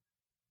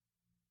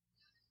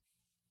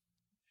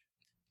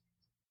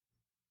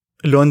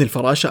 لون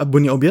الفراشه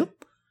بني ابيض.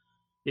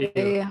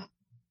 ايه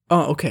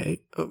اوكي،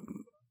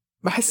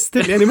 بحس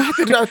يعني ما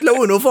حترجع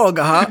تلونه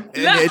فوقها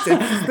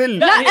يعني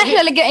لا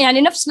احنا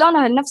يعني نفس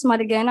لونها نفس ما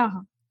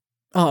لقيناها.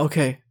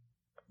 اوكي،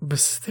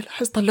 بس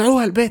احس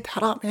طلعوها البيت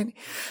حرام يعني.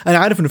 انا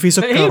عارف انه في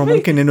سكر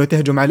وممكن انه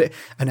تهجم عليه،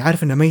 انا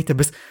عارف انها ميته،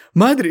 بس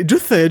ما ادري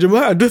جثه يا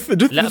جماعه،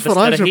 جثه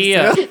فراشه.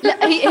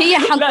 لا هي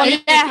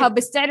حنطلعها،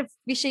 بس تعرف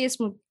في شيء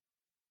اسمه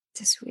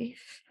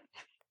تسويف.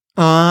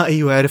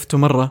 ايوه عرفته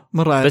مره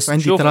عارف.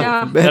 عندي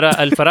ترى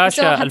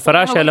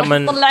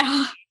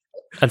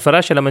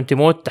الفراشه لما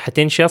تموت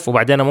حتنشف،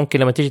 وبعدين ممكن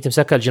لما تيجي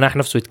تمسكها الجناح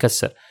نفسه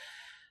يتكسر،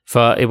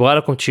 فيبغى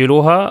لكم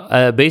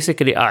تشيلوها.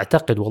 بيسكلي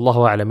اعتقد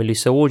والله اعلم اللي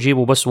يسووه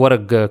جيبوا بس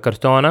ورق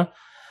كرتونه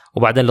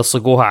وبعدين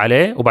لصقوها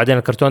عليه، وبعدين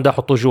الكرتون ده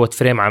حطوه جوه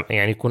فريم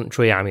يعني يكون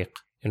شويه عميق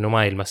انه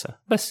ما يلمسها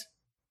بس.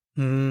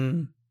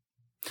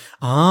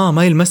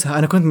 ما يلمسها.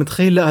 انا كنت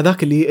متخيل لا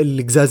هذاك اللي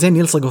القزازين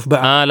يلصقوا في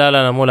بعض.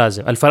 لا مو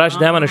لازم. الفراش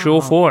دائما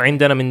اشوفه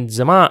عندنا من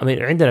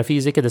زمان، عندنا في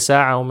زي كده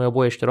ساعه امي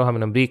وابوي اشتروها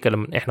من امريكا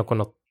لما احنا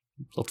كنا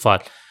اطفال،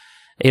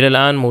 الى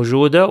الان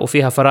موجوده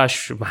وفيها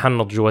فراش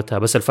محنط جوتها.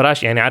 بس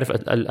الفراش يعني عارف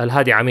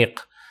الهادي عميق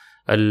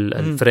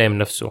الفريم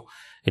نفسه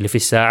اللي في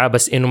الساعه،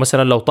 بس انه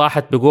مثلا لو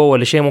طاحت بقوه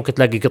ولا شيء ممكن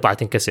تلاقي قطعه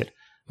تنكسر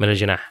من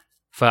الجناح،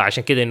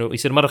 فعشان كده انه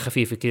يصير مره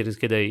خفيف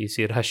كده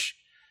يصير هش.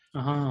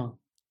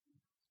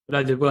 لا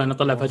يقول انا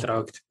اطلع فجره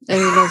وقت.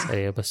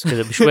 ايوه بس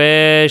كده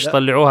بشويش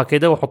طلعوها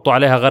كده وحطوا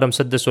عليها غرم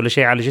مسدس ولا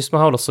شيء على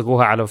جسمها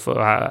ولصقوها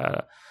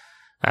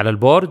على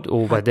البورد،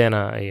 وبعدين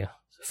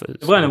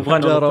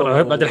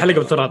نبغى بعد الحلقه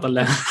بسرعه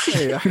طلعها.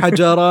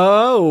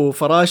 حجره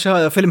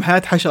وفراشه، فيلم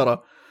حياه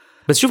حشره.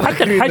 بس شوف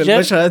حتى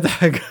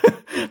الحجر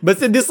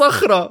بس دي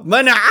صخره، ما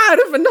انا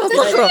عارف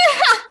انها صخره.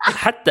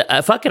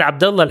 حتى فاكر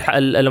عبد الله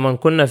لما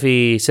كنا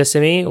في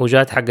سيسمي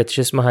وجات حقت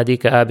شو اسمها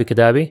هذيك ابي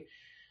كدابي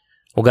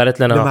وقالت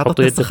لنا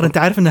حطي الصخره، انت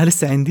عارف انها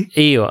لسه عندي.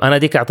 ايوه انا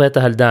ديك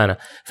اعطيتها لدانا،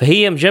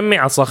 فهي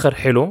مجمعه صخر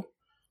حلو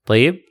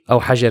طيب او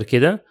حجر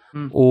كده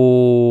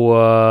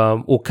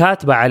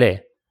وكاتبه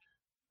عليه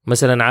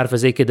مثلا عارفه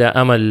زي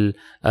كده امل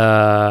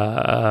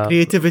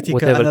كرياتيفيتي،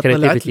 كانت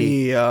طلعت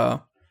لي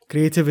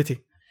كرياتيفيتي،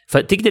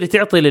 فتقدر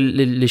تعطي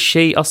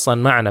للشيء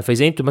اصلا معنى.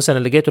 فاذا انتم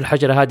مثلا لقيتوا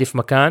الحجره هذه في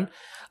مكان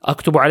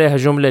اكتبوا عليها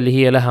جمله اللي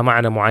هي لها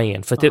معنى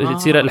معين،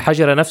 فتصير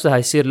الحجره نفسها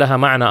يصير لها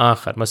معنى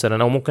اخر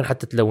مثلا، او ممكن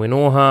حتى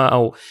تلونوها،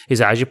 او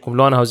اذا عجبكم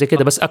لونها وزي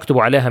كده بس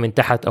اكتبوا عليها من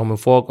تحت او من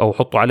فوق، او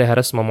حطوا عليها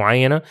رسمه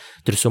معينه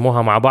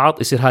ترسموها مع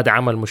بعض، يصير هذا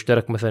عمل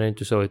مشترك مثلا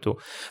انتم سويتوه.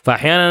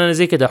 فاحيانا انا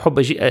زي كده احب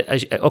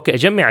اوكي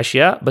اجمع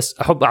اشياء، بس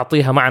احب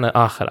اعطيها معنى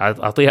اخر،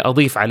 اعطيها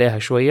اضيف عليها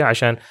شويه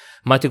عشان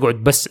ما تقعد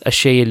بس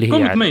الشيء اللي هي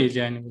تكون متميز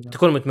يعني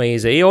تكون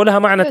متميزه ايه ولها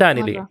معنى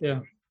ثاني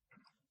لي.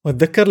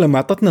 واتذكر لما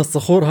اعطتنا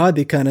الصخور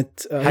هذه كانت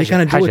هي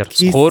كانت جوه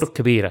كيس صخور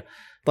كبيره.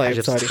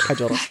 طيب سوري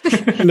حجره.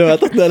 لو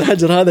اعطتنا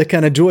الحجر هذا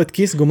كانت جوه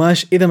كيس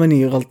قماش، اذا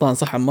ماني غلطان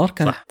صح عمار؟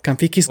 كان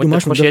في كيس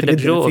قماش مدخل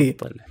فيه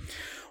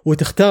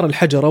وتختار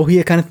الحجره،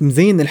 وهي كانت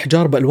مزين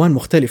الحجار بالوان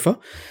مختلفه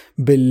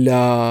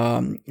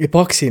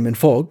بالايبوكسي من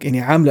فوق،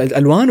 يعني عامله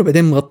الالوان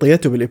وبعدين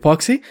مغطيته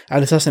بالايبوكسي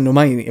على اساس انه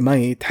ما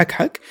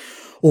يتحكحك،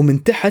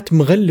 ومن تحت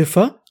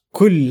مغلفه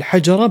كل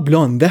حجره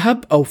بلون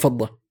ذهب او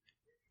فضه،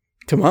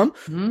 تمام؟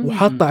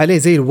 وحاطه عليه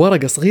زي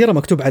الورقه صغيره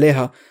مكتوب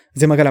عليها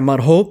زي ما قال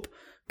عمار هوب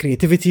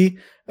كرياتيفيتي،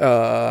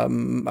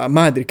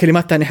 ما ادري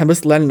كلمات تانية، احنا بس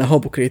طلع لنا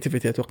هوب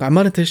وكرياتيفيتي. اتوقع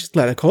عمار انت ايش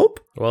طلع لك؟ هوب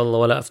والله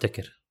ولا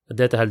افتكر،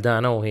 اديتها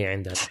لدانا وهي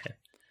عندها الحين.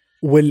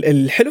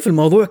 والحلو في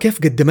الموضوع كيف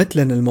قدمت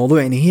لنا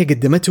الموضوع، يعني هي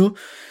قدمته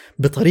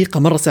بطريقه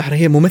مره سحر.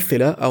 هي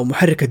ممثله او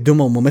محركه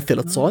دمى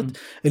وممثله صوت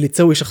اللي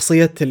تسوي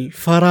شخصيه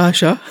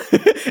الفراشه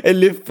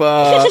اللي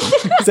في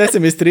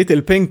سيسمي ستريت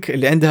البينك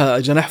اللي عندها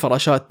جناح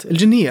فراشات،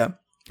 الجنيه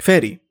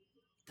فيري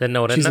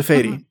تنورنا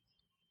فيري،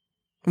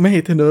 ما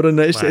هي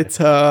تنورنا،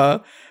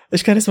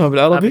 ايش كان اسمها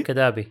بالعربي؟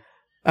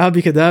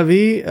 ابي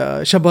كدابي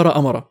شبرة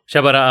أمرة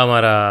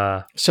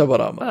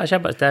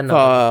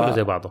كله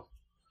زي بعضه.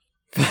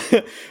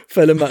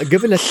 فلما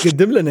قبل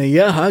تقدم لنا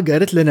اياها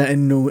قالت لنا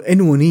انه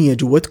انو نية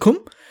جوتكم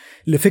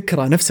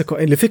لفكره نفسكم،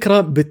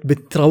 لفكره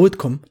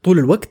بتراودكم طول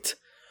الوقت،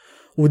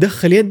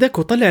 ودخل يدك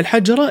وطلع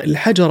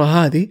الحجره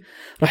هذه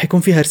راح يكون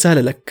فيها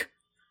رساله لك.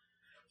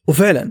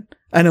 وفعلا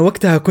انا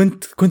وقتها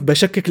كنت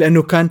بشكك،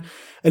 لانه كان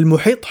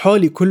المحيط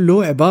حولي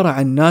كله عباره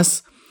عن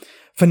ناس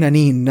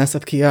فنانين، ناس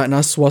اذكياء،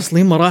 ناس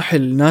واصلين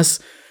مراحل،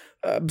 ناس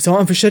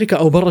سواء في الشركه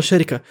او برا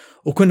الشركه،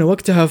 وكنا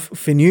وقتها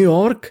في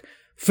نيويورك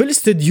في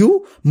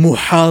الاستوديو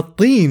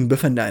محاطين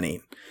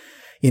بفنانين،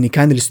 يعني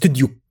كان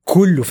الاستوديو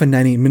كله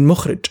فنانين، من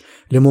مخرج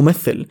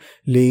لممثل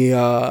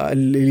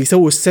اللي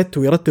يسووا الست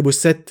ويرتبوا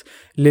الست،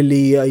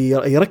 للي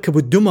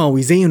يركبوا الدمى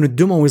ويزينوا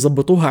الدمى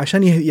ويضبطوها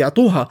عشان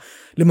يعطوها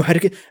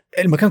لمحركين.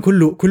 المكان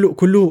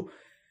كله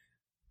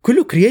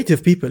creative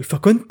people.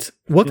 فكنت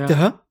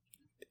وقتها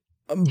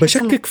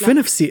بشكك في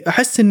نفسي،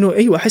 أحس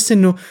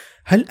إنه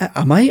هل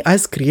am I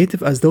as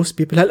creative as those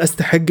people؟ هل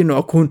أستحق إنه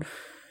أكون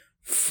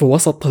في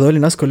وسط هذول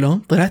الناس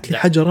كلهم طلعت لي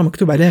حجرة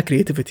مكتوب عليها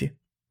كرياتيفيتي.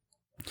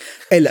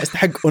 إلا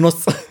استحق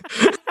ونص.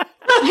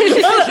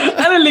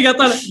 انا اللي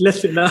قاطع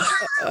لا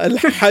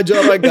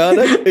الحجرة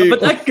قالت إيه.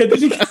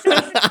 بتاكد.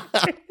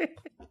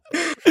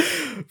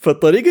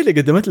 فالطريقة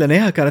اللي قدمت لنا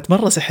إياها كانت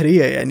مرة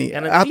سحرية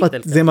يعني،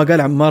 أعطت زي ما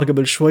قال عمار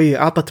قبل شوي،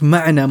 أعطت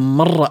معنى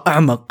مرة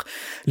أعمق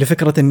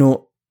لفكرة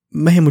إنه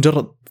ما هي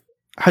مجرد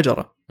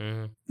حجرة،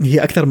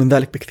 هي أكثر من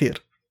ذلك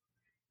بكثير.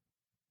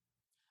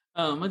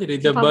 ما أدري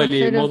جاب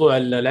بالي موضوع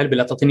العلبة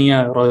اللي أعطتني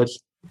إياها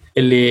روز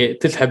اللي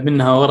تسحب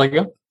منها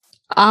ورقة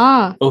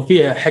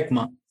وفيها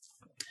حكمة.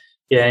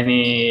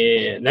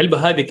 يعني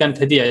العلبة هذه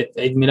كانت هدية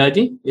عيد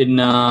ميلادي،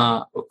 إن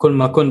كل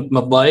ما كنت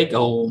متضايق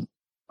أو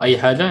أي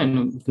حاجة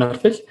إنه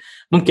متنرفز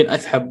ممكن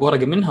أسحب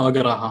ورقة منها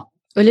وأقراها.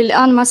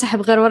 وللآن ما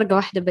سحب غير ورقة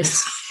واحدة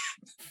بس.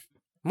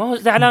 ما هو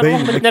زعلان مو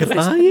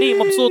متنرفز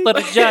ليه مبسوط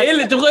الرجال. إيه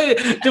اللي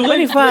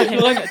تبغى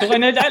فاهم تبغى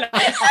نزعل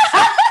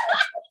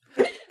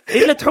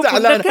إلا تحب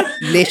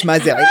ليش ما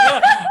زعل؟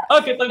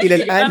 أوكي طيب إلى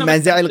الآن ما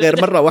زعل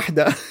غير مرة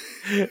واحدة.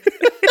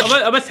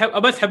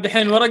 أبسحب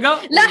دحين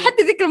ورقة. لا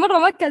حتى ذيك المرة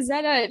ما كان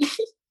زعلان.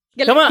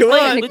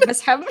 كمان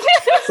بسحب.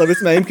 طب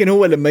اسمع، يمكن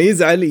هو لما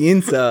يزعل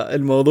ينسى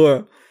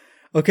الموضوع.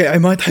 أوكي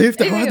عماد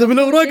حيفتح واحدة من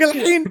الأوراق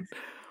الحين.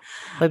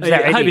 طيب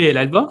هذه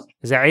العلبة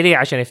زعلي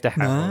عشان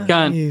يفتحها.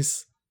 كان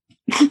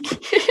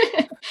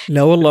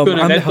لا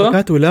والله عامل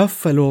حركات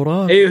ولافة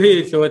الأوراق. أيوه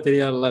هي سوت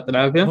لي الله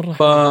العافية.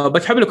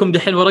 فبسحب لكم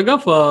دحين ورقة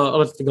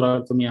فأردت تقرأ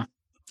لكم إياها.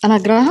 أنا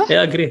أقرأها؟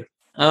 يا أقري.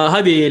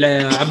 هذه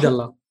لعبد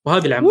الله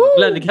وهذه العمار.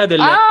 لا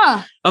هذا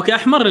أوكي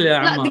أحمر اللي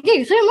عمار. لا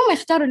دقيقة خلينا ماما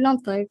يختاروا اللون.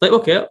 طيب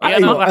أوكي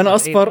أنا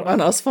أصفر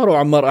أنا أصفر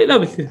وعمار لا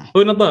بس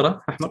هو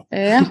نظارة أحمر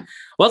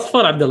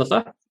وأصفر عبد الله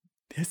صح؟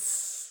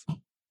 يس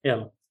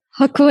يلا.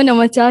 هكونا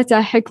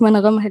متاتا حكمة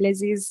نغمها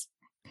لذيذ.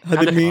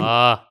 هذا مين؟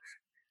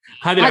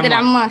 هذا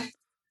العمار.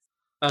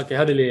 اوكي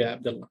هذا اللي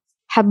عبد الله.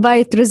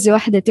 حباية رز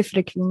واحدة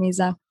تفرق في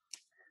الميزان.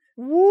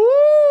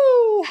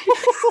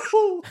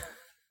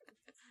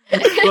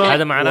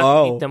 هذا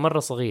معناه انت مرة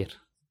صغير.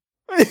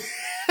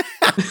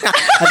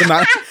 هذا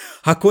معناه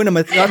هكونا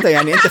متاتا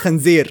يعني انت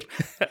خنزير.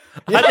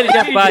 هذا اللي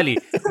جاء في بالي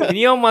من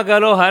يوم ما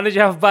قالوها. انا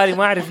جاء في بالي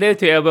ما اعرف ليه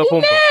يا ابو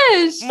بومبا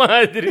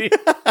ما ادري.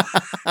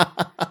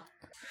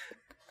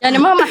 يعني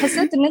مهما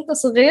حسيت ان انت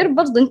صغير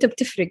برضو انت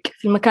بتفرق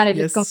في المكان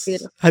اللي تكون فيه.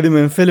 هذه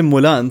من فيلم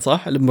مولان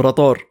صح؟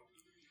 الامبراطور.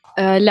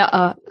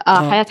 لا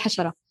حياة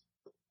حشرة.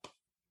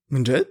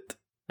 من جد؟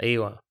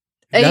 ايوه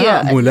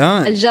لا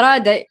مولان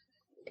الجرادة.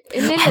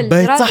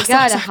 حبيت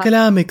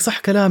صح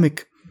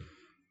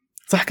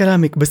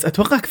كلامك بس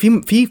اتوقع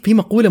في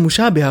مقولة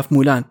مشابهة في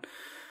مولان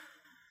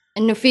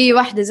انه في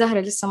واحدة زهرة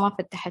لسه ما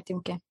فتحت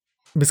يمكن.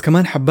 بس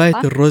كمان حباية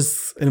الرز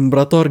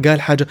الامبراطور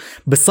قال حاجة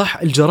بس صح.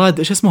 الجراد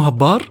ايش اسمه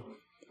هبار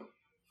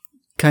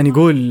كان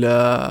يقول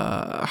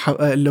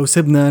لو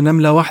سبنا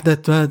نملة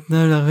واحدة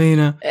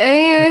لغينا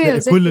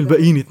ايوه كل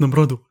الباقيين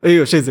يتنمردوا.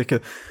 ايوه شيء زي كذا.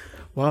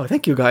 واو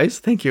ثانك يو جايز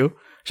ثانك يو.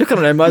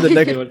 شكرا عماد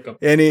لك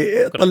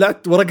يعني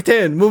طلعت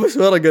ورقتين مو بس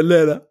ورقة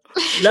الليلة.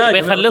 لا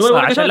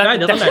بيخلصها عشان لا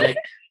تنتهي.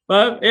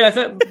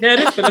 يا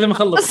ريت لازم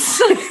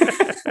اخلص.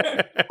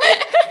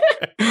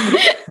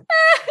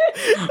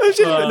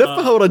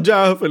 لفها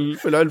ورجعها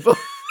في العلبة.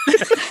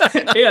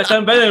 ايه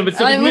عشان بعدين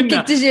بتسوي منها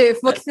ممكن تجي في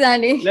وقت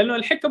ثاني لانه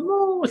الحكم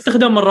مو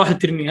استخدام مره واحده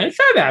ترميها. ايش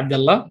هذا يا عبد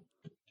الله؟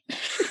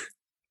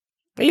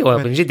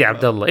 ايوه من جد يا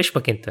عبد الله ايش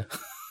بك انت؟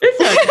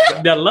 ايش هذا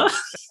عبد الله؟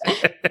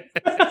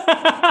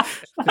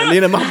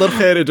 خلينا محضر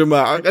خير يا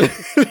جماعه.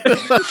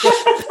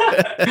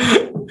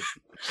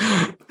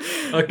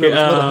 اوكي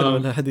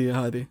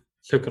الهديه هذه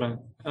شكرا.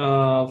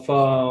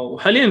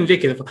 وحاليا زي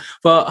كذا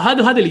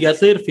فهذا اللي قاعد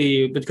يصير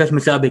في بودكاست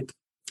مشابك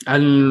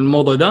على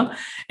الموضوع ده،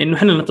 انه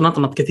احنا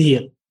نتنطط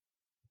كثير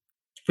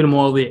في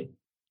المواضيع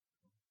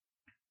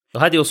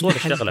وهذه اصول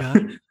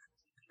الشغله.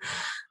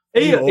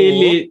 ايوه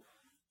اللي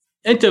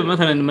انت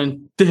مثلا لما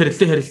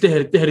تهرس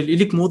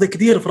يجيك مواضيع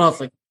كثير في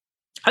راسك.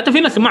 حتى في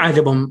ناس ما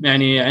عجبهم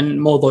يعني عن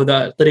الموضوع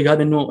ده الطريقه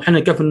هذه، انه احنا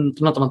كيف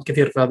نتنطط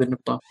كثير في هذه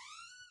النقطه.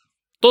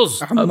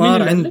 طز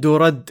عمار عنده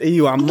رد.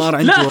 ايوه عمار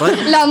عنده رد.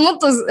 لا مو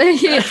طز.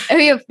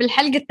 هي في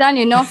الحلقه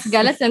الثانيه نوف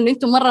قالت انه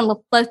انتم مره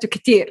نطيتوا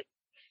كثير.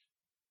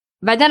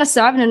 بعدين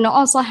استوعبنا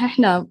انه صح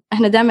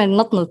احنا دائما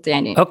نطنط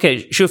يعني.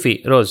 اوكي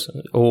شوفي روز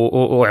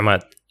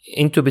وعماد،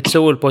 انتوا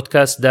بتسووا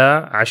البودكاست ده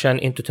عشان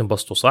انتوا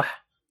تنبسطوا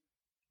صح؟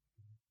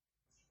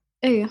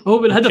 ايوه هو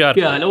بالهدف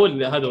فيها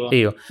الاول هذا.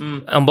 ايوه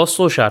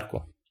انبسطوا وشاركوا.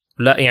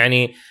 لا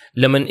يعني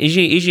لما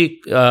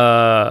يجي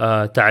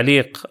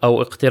تعليق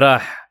او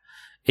اقتراح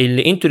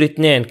اللي انتوا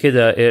الاثنين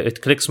كده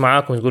تكليكس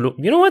معاكم تقولوا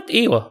يو نو وات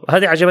ايوه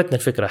هذه عجبتنا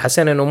الفكره،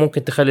 حسينا انه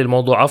ممكن تخلي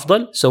الموضوع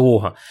افضل،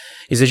 سووها.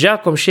 اذا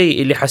جاكم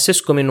شيء اللي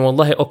حسسكم انه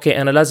والله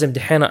اوكي انا لازم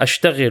دحين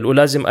اشتغل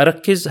ولازم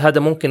اركز، هذا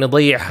ممكن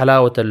يضيع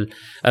حلاوه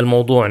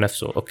الموضوع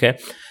نفسه. اوكي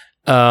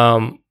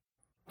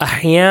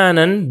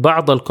احيانا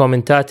بعض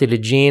الكومنتات اللي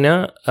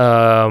تجينا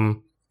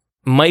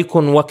ما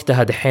يكون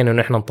وقتها دحين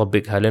انه احنا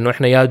نطبقها، لانه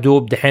احنا يا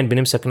دوب دحين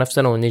بنمسك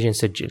نفسنا ونيجي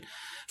نسجل.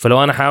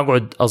 فلو أنا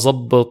حاقعد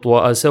أضبط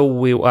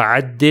وأسوي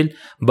وأعدل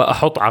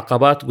بأحط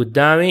عقبات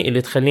قدامي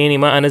اللي تخليني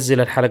ما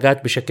أنزل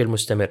الحلقات بشكل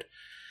مستمر.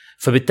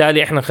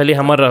 فبالتالي احنا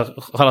نخليها مره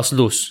خلاص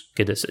لوس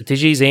كده،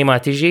 تيجي زي ما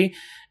تيجي.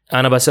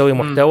 انا بسوي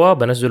محتوى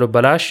بنزله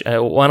ببلاش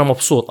وانا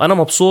مبسوط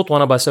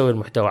وانا بسوي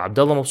المحتوى، عبد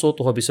الله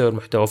مبسوط وهو بيسوي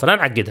المحتوى، فلا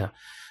نعقدها،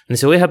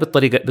 نسويها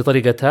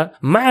بطريقتها.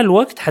 مع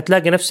الوقت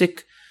حتلاقي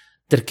نفسك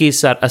تركيز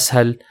صار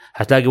اسهل،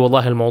 حتلاقي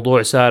والله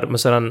الموضوع صار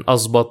مثلا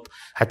اضبط،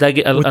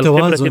 حتلاقي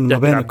الخبره تبدا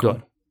تلعب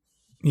دور.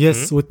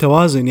 يس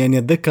والتوازن. يعني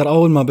اتذكر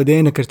اول ما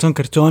بدينا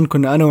كرتون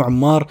كنا انا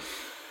وعمار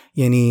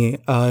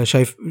يعني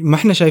شايف ما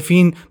احنا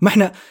شايفين،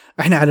 ما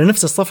احنا على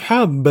نفس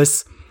الصفحه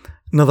بس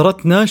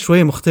نظرتنا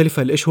شويه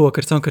مختلفه لايش هو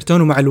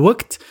كرتون. ومع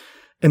الوقت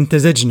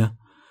امتزجنا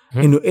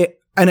انه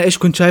انا ايش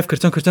كنت شايف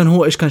كرتون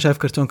هو ايش كان شايف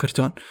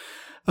كرتون.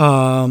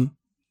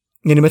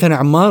 يعني مثلا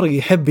عمار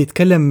يحب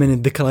يتكلم من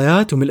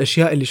الذكريات ومن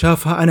الاشياء اللي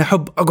شافها، انا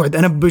احب اقعد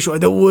انبش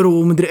وادور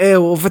ومدري ايه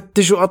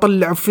وافتش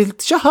واطلع في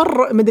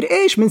شهر مدري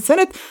ايش من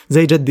سنه،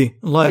 زي جدي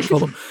الله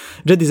يحفظه.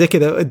 جدي زي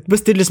كذا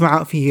بس تجلس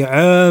معه في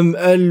عام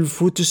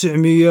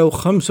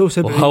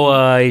 1975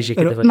 وهو يجي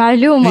كذا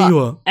معلومه.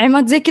 أيوة.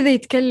 عماد زي كذا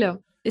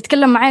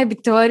يتكلم معايا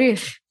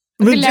بالتواريخ،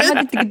 يقول لي عماد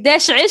انت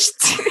قديش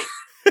عشت.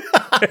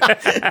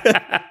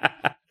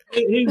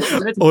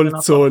 اولد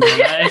سول.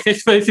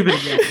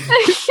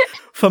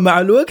 فمع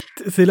الوقت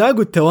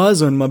تلاقوا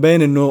التوازن ما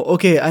بين انه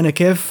اوكي انا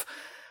كيف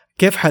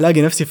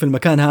حلاقي نفسي في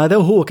المكان هذا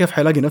وهو كيف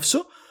حلاقي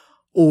نفسه،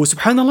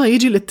 وسبحان الله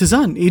يجي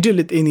الاتزان،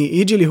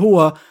 يجي اللي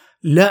هو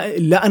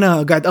لا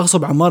انا قاعد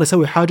اغصب عمار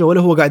يسوي حاجه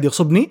ولا هو قاعد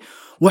يغصبني،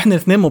 واحنا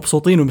الاثنين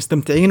مبسوطين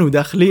ومستمتعين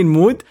وداخلين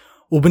مود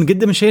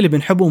وبنقدم الشيء اللي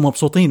بنحبه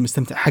ومبسوطين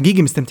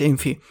حقيقي مستمتعين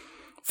فيه.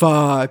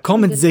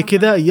 فكومنت زي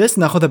كذا يس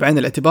ناخذها بعين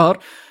الاعتبار،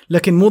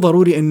 لكن مو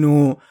ضروري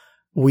انه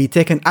we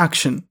take an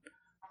action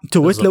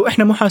to it لو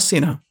احنا مو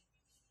حاسينها.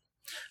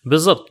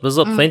 بالضبط.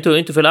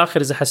 فانتوا في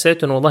الاخر اذا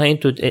حسيتوا انه والله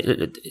انتوا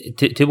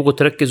تبغوا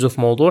تركزوا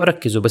في موضوع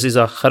ركزوا، بس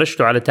اذا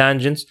خرجتوا على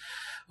تانجنس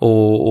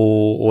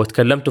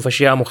وتكلمتوا في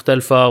اشياء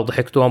مختلفه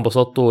وضحكتوا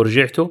وانبسطتوا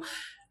ورجعتوا،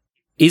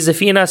 اذا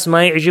في ناس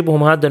ما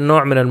يعجبهم هذا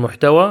النوع من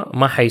المحتوى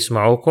ما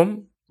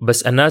حيسمعوكم،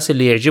 بس الناس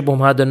اللي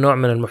يعجبهم هذا النوع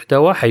من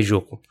المحتوى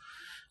حيجوكم.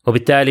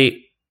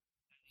 وبالتالي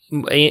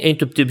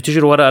انتوا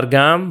بتجروا وراء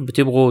ارقام،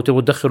 تبغوا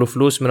تدخلوا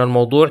فلوس من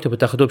الموضوع، تبغوا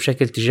تاخذوه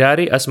بشكل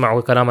تجاري،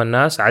 اسمعوا كلام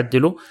الناس،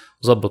 عدلوا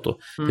ضبطوا.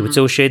 تبغوا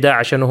تسووا الشيء ده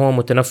عشان هو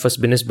متنفس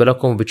بالنسبه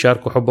لكم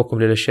وبتشاركوا حبكم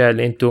للاشياء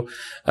اللي انتوا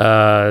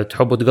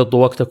تحبوا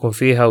تقضوا وقتكم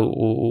فيها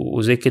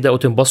وزي كده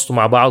وتنبسطوا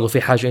مع بعض،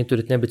 وفي حاجه انتوا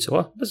الاثنين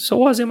بتسووها بس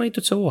سووها زي ما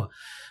انتوا تسووها.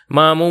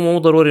 ما مو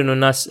ضروري انه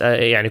الناس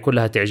يعني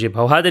كلها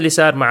تعجبها. وهذا اللي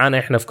صار معانا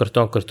احنا في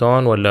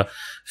كرتون ولا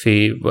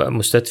في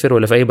مستدفر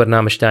ولا في اي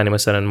برنامج تاني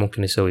مثلا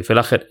ممكن يسوي. في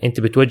الاخر انت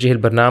بتوجه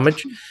البرنامج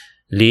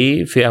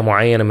لفئة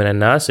معينة من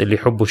الناس اللي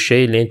يحبوا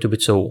الشيء اللي انتوا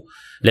بتسووه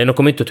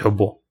لانكم انتوا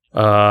تحبوه،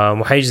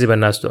 محيجذب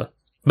الناس دول.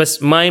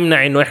 بس ما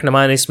يمنع انه احنا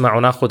ما نسمع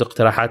وناخذ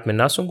اقتراحات من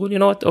الناس ونقول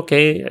نوت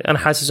اوكي انا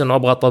حاسس انه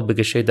ابغى اطبق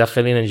الشيء ده،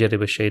 خلينا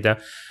نجرب الشيء ده.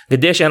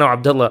 قديش انا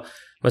وعبد الله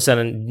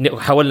مثلا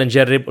حاولنا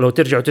نجرب، ولو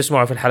ترجعوا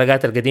تسمعوا في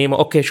الحلقات القديمه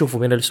اوكي شوفوا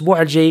من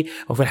الاسبوع الجاي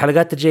او في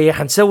الحلقات الجايه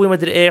حنسوي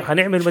مدري ايه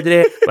وحنعمل مدري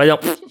ايه، بعدين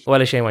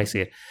ولا شيء ما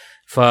يصير.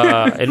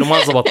 فانه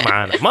ما زبط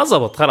معانا، ما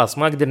زبط خلاص،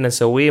 ما قدرنا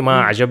نسويه،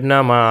 ما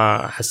عجبنا،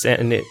 ما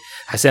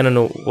حسينا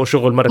انه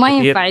شغل مره ما كثير.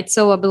 ما ينفع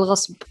يتسوى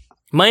بالغصب،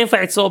 ما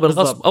ينفع يتسوى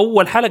بالغصب.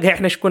 اول حلقه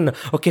احنا ايش كنا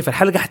اوكي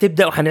فالحلقه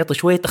حتبدا وحنعطي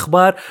شويه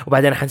اخبار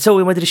وبعدين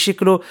حنسوي ما ادري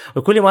شكله،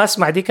 وكل ما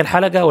اسمع ديك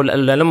الحلقه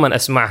ولا لما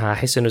اسمعها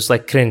احس انه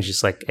لايك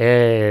كرنج، لايك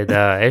ايه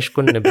ده ايش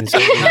كنا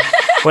بنسوي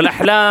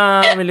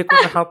والاحلام اللي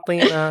كنا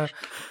حاطينها.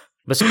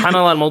 بس سبحان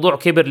الله الموضوع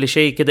كبر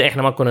لشيء كده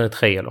احنا ما كنا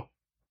نتخيله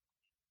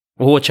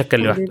وهو تشكل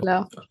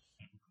لوحده.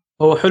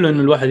 هو حلو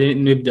انه الواحد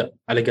انه يبدا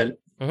على الاقل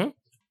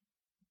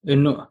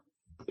انه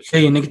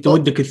شيء انك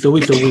ودك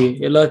تسويه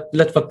سويه،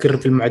 لا تفكر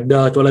في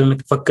المعدات ولا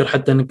انك تفكر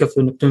حتى انك كيف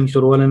انك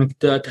تنشر ولا انك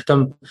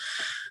تهتم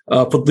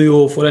في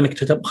الضيوف ولا انك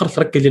تهتم، خلاص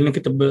ركز انك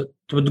انت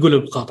بتقول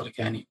بخاطرك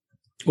يعني،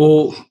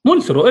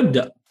 ومنشر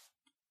ابدا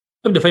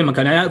في اي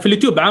مكان. يعني في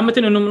اليوتيوب عامه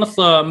انه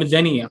منصه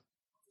مجانيه،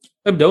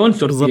 ابدا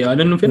وانشر فيها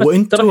لانه في ناس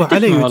وانتوا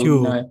على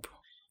يوتيوب،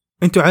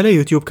 انتوا على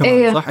يوتيوب كمان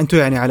إيه؟ صح انتوا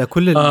يعني على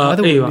كل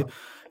هذا أيوة.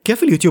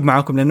 كيف اليوتيوب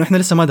معاكم لانه احنا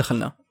لسه ما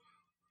دخلنا؟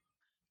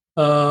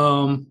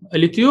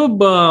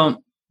 اليوتيوب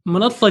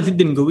منصه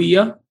جدا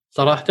قويه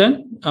صراحه،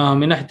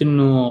 من ناحيه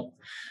انه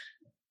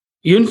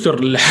ينشر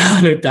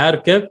الحاله، انت عارف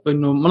كيف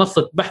انه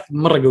منصه بحث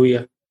مره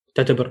قويه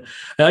تعتبر.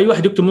 اي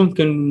واحد يكتب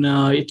ممكن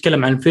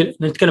يتكلم عن فيلم،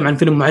 نتكلم عن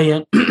فيلم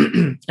معين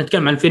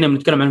نتكلم عن فيلم،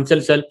 نتكلم عن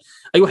مسلسل.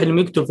 اي واحد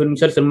لما يكتب في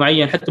المسلسل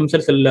معين، حتى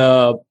مسلسل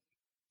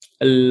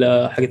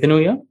حق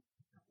ثانويه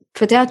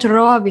فتيات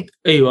الروابي،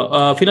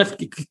 ايوه في ناس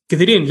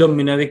كثيرين جم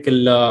من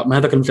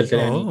هذاك المسلسل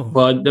يعني،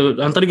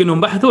 عن طريق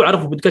انهم بحثوا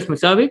عرفوا بودكاست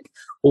مشابك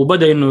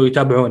وبدا انه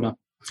يتابعونا.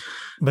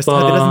 بس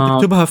هذه لازم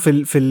تكتبها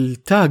في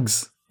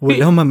التاجز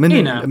واللي هم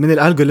من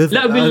الالجوريثم،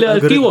 لا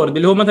بالكيورد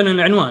اللي هو مثلا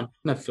العنوان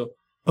نفسه.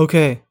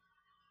 اوكي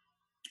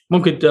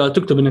ممكن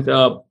تكتب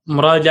انك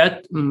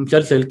مراجعه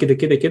مسلسل كذا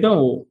كذا كذا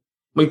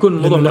ويكون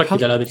الموضوع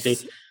مركز على هذا الشيء.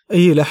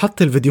 اي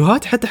لاحظت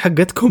الفيديوهات حتى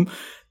حقتكم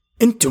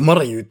انتم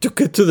مره يو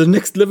توك تو ذا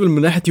نيكست ليفل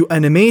من ناحيه يو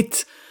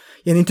انيميت،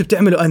 يعني انتم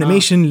بتعملوا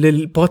انيميشن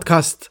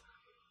للبودكاست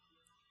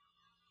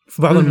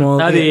في بعض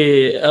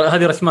المواضيع.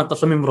 هذه رسمات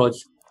تصاميم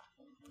روز.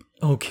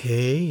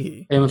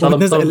 اوكي يعني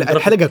وبتنزل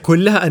الحلقه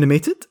كلها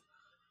انيميتد؟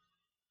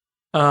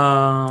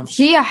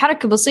 هي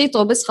حركه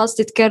بسيطه بس خلاص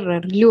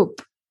تتكرر لوب.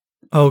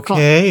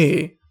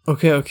 اوكي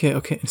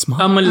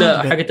اسمها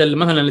اما حاجه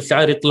مثلا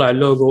الاستعاره يطلع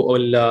اللوجو او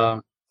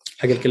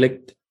حق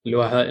الكليكت اللي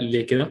هو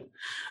اللي كذا،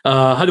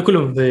 هذا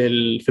كله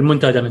في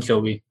المونتاج انا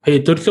اسويه، هي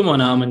ترسم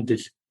وانا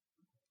امنتج.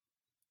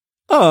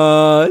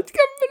 تكملوا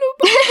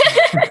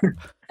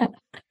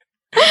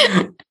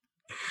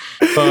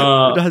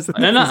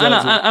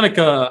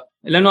انا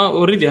لانه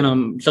اوريدي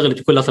انا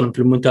شغلتي كلها اصلا في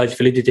المونتاج،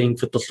 في الايديتنج،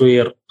 في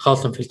التصوير،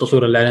 خاصه في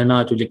تصوير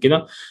الاعلانات وزي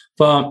كذا،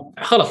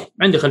 فخلاص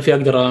عندي خلفيه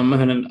اقدر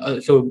مثلا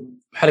اسوي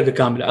حلقه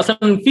كامله.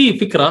 اصلا في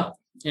فكره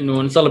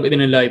انه ان شاء الله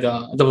باذن الله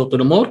اذا ضبطت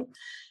الامور،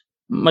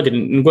 ما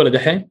ادري نقولها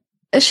دحين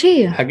ايش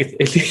هي حقت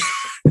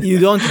you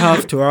don't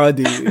have to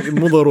عادي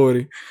مو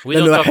ضروري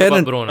لانه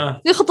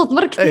احيانا في خطط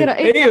مره كثيره.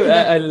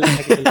 ايوه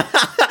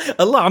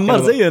الله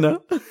عمار زينا.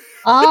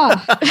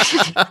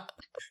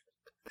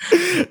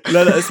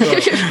 لا اسمع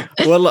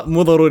والله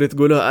مو ضروري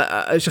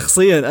تقولها.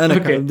 شخصيا انا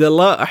كعبد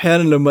الله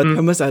احيانا لما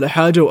اتحمس على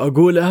حاجه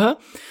واقولها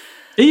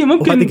ايوه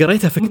ممكن وهذه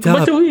قريتها في كتاب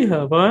ما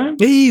اسويها، فاهم؟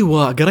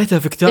 ايوه قريتها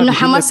في كتاب انه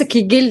حماسك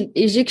يقل،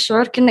 يجيك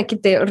شعور كأنك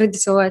انت اوريدي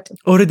سويته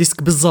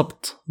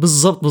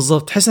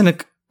بالضبط تحس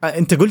انك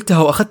انت قلتها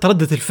واخذت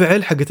ردة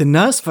الفعل حقت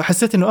الناس،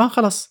 فحسيت انه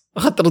خلاص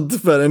اخذت ردة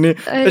الفعل يعني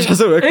ايش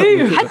حسوي اكثر.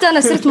 أيوه. حتى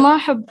انا صرت ما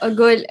احب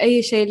اقول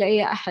اي شيء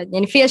لاي احد،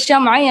 يعني في اشياء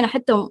معينه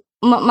حتى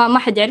ما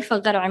حد يعرفها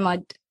غير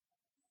عماد.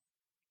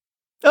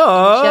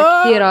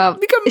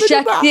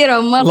 اشياء كثيره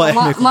ما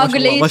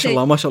اقول اي شيء.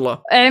 ما شاء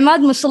الله عماد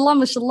ما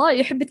شاء الله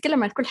يحب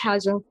يتكلم عن كل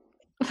حاجه.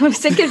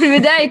 فمسكر في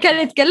البدايه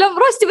كان يتكلم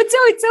روستي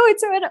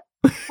بتسوي انا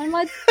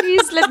عماد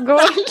بليز لا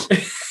تقول.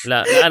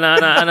 لا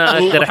انا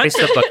اقدر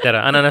احس بك، ترى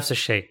انا نفس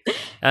الشيء.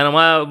 انا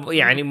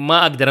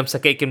ما اقدر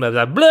امسك اي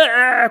كلمه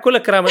بلا كل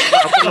كلام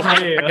يطلع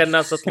حق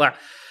الناس تطلع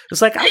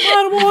بس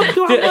عمار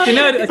موت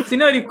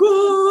السيناريو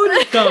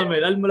كله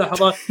كامل.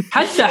 الملاحظات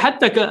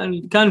حتى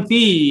كان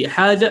في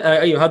حاجه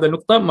ايوه هذا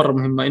النقطه مره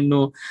مهمه،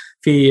 انه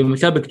في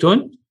مشابك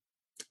تون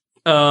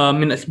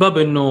من اسباب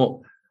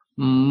انه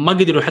ما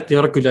قدروا حتى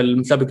يركزوا على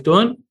المشابك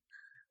تون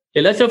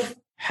للاسف.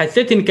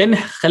 حسيت ان كانه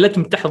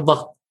خلتهم تحت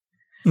الضغط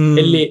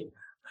اللي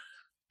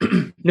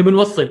نبي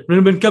نوصل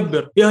نبي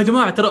نكبر يا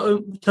جماعه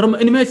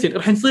ترى انيميشن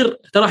راح نصير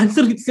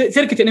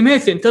شركه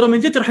انيميشن، ترى من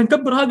جد راح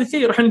نكبر هذا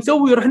الشيء، راح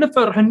نسوي راح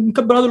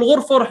نكبر هذه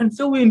الغرفه، راح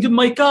نسوي نجيب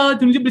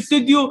مايكات ونجيب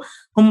الاستديو.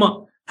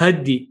 هم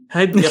هدي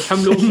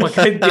يرحموا امك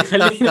هدي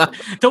خلينا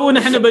تونا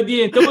احنا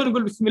بادين تونا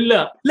نقول بسم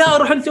الله لا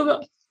راح نسوي.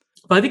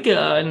 فهذيك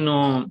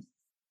انه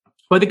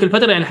وهذيك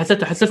الفتره يعني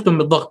حسستهم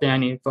بالضغط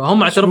يعني،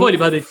 فهم اعترفوا لي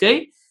بهذا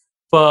الشيء،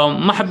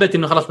 فما حبيت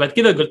انه خلاص بعد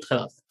كذا قلت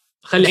خلاص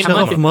خلي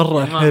حماسي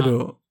مره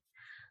حلو.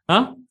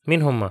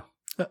 مين هم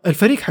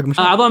الفريق حق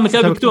اعضاء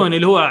مشابك تون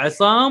اللي هو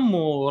عصام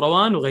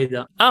وروان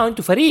وغيداء؟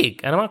 انتوا فريق؟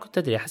 انا ما كنت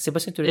ادري، احس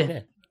بس انتوا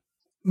الاثنين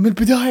من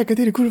البدايه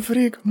قاعدين يقولوا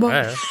فريق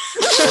ما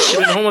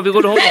هم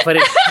بيقولوا هم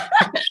فريق.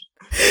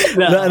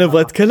 لا انا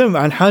ابغى اتكلم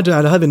عن حاجه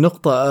على هذه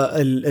النقطه.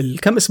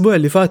 الكم اسبوع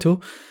اللي فاتوا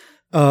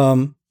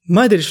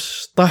ما ادري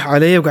ايش طاح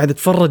علي وقاعد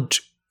اتفرج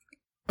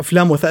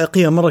افلام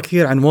وثائقيه مره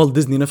كثير عن والت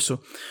ديزني نفسه.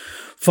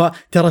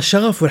 فترى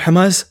الشغف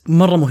والحماس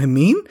مره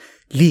مهمين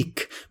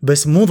ليك،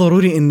 بس مو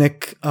ضروري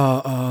انك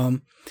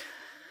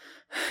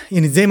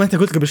يعني زي ما انت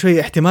قلت قبل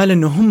شوي احتمال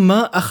انه هم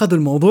اخذوا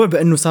الموضوع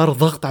بانه صار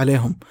ضغط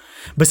عليهم،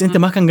 بس انت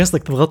ما كان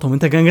قصدك تضغطهم،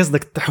 انت كان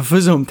قصدك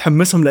تحفزهم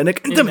تحمسهم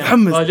لانك انت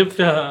متحمس.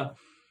 جبتها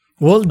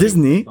والت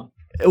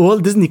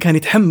ديزني كان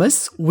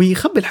يتحمس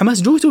ويخبي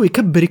الحماس جوته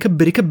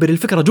ويكبر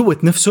الفكره جوه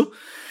نفسه،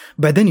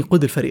 بعدين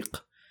يقود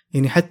الفريق.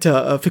 يعني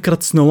حتى فكره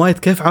سنو وايت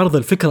كيف عرض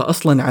الفكره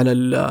اصلا على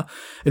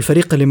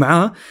الفريق اللي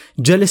معاه،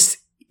 جلس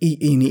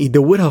يعني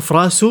يدورها في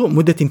راسه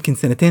مده يمكن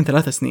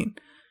 2-3 سنين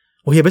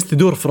وهي بس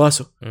تدور في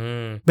راسه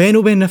بينه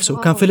وبين نفسه.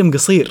 كان فيلم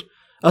قصير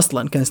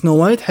اصلا، كان سنو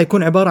وايت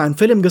حيكون عباره عن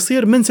فيلم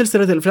قصير من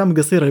سلسله الافلام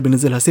القصيره اللي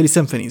بنزلها سيري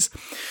سيمفونيز.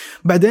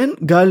 بعدين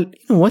قال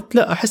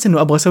لا احس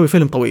انه ابغى اسوي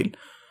فيلم طويل،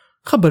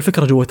 خبى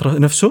الفكره جوه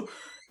نفسه،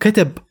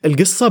 كتب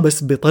القصه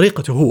بس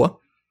بطريقته هو،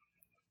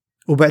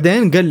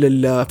 وبعدين قال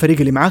للفريق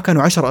اللي معاه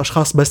كانوا 10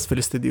 أشخاص بس في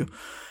الاستديو،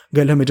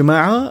 قال لهم يا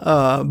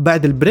جماعة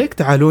بعد البريك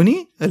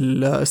تعالوني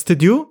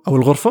الاستديو أو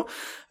الغرفة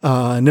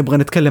نبغى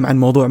نتكلم عن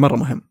موضوع مرة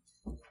مهم.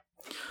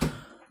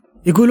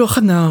 يقولوا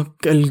أخذنا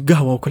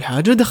القهوة وكل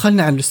حاجة،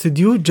 دخلنا على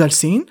الاستديو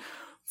جالسين،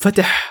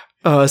 فتح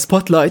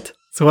سبوت لايت،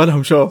 سوى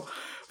لهم شو،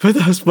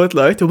 فتح سبوت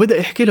لايت وبدأ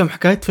يحكي لهم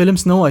حكاية فيلم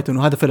سنو وايت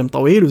وإنه هذا فيلم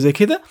طويل وزي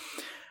كذا.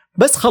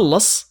 بس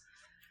خلص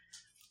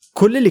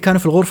كل اللي كانوا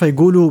في الغرفة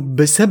يقولوا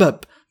بسبب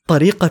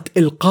طريقة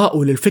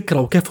إلقائه للفكرة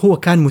وكيف هو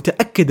كان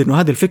متأكد إنه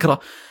هذه الفكرة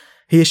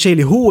هي الشيء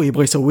اللي هو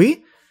يبغى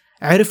يسويه،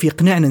 عرف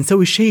يقنعنا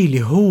نسوي الشيء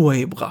اللي هو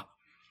يبغى.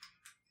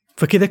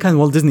 فكذا كان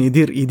والت ديزني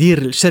يدير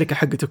الشركة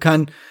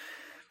حقته.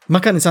 ما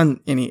كان إنسان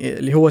يعني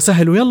اللي هو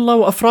سهل ويلا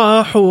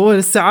وأفراح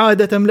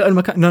والسعادة تملأ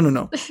المكان،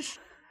 نو.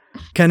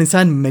 كان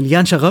إنسان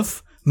مليان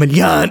شغف،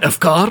 مليان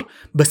أفكار،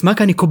 بس ما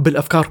كان يكب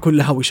الأفكار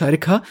كلها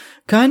ويشاركها،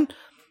 كان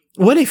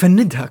ولا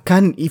يفندها،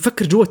 كان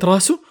يفكر جوة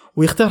راسه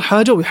ويختار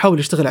حاجة ويحاول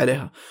يشتغل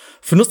عليها.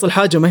 في نص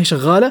الحاجة ما هي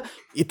شغالة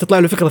تطلع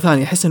له فكرة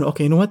ثانية، يحس إنه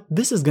أوكي you know what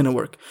this is gonna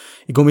work،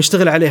 يقوم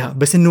يشتغل عليها،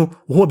 بس إنه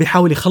وهو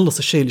بيحاول يخلص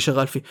الشيء اللي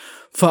شغال فيه.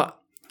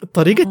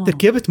 فطريقة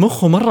تركيبة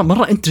مخه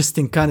مرة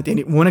interesting كانت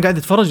يعني. وأنا قاعد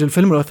أتفرج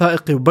الفيلم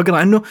الوثائقي وبقرأ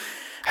عنه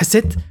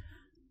حسيت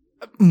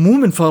مو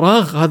من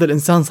فراغ هذا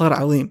الإنسان صار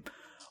عظيم.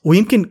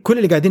 ويمكن كل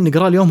اللي قاعدين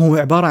نقرأ اليوم هو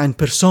عبارة عن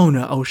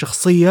بيرسونا أو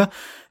شخصية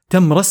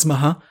تم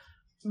رسمها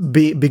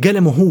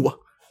بقلمه هو.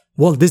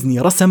 والت ديزني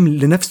رسم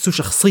لنفسه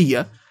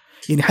شخصية،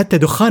 يعني حتى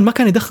دخان ما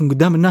كان يدخن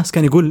قدام الناس،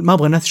 كان يقول ما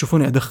أبغى الناس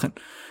يشوفوني أدخن،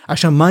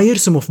 عشان ما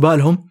يرسموا في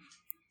بالهم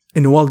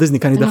إنه والت ديزني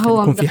كان يدخن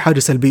يكون في حاجة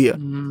سلبية.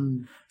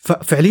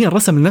 ففعليا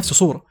رسم لنفسه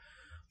صورة.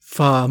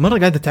 فمرة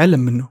قاعد أتعلم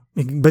منه،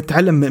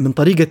 بتعلم من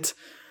طريقة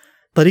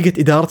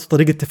إدارته،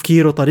 طريقة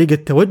تفكيره، طريقة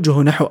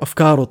توجهه نحو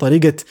أفكاره،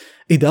 طريقة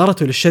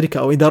إدارته للشركة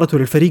أو إدارته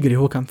للفريق اللي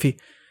هو كان فيه.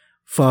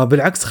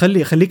 فبالعكس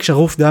خليك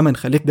شغوف دائما،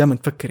 خليك دائما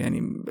تفكر.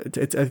 يعني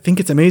I think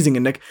it's amazing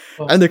إنك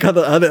عندك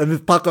هذا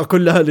الطاقة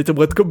كلها اللي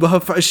تبغى تكبها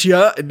في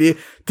أشياء اللي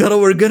ترى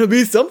we're gonna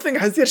be something،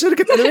 حنصير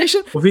شركة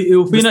أنيميشن.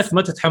 وفي ناس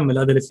ما تتحمل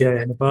هذه الأشياء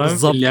يعني،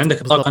 فاهم؟ اللي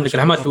عندك طاقة، عندك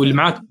الحماس، واللي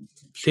معاك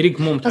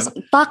شريك مو متحمل.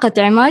 طاقة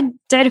عماد،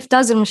 تعرف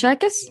تاز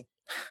المشاكس؟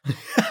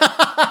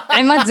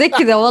 عماد زي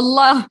كذا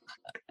والله.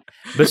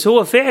 بس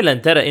هو فعلا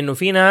ترى انه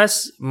في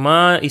ناس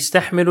ما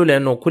يستحملوا،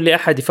 لانه كل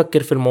احد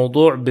يفكر في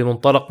الموضوع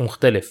بمنطلق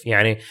مختلف.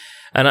 يعني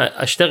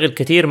انا اشتغل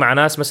كثير مع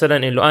ناس مثلا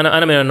انه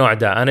انا من النوع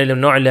ده، انا من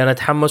النوع اللي انا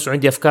اتحمس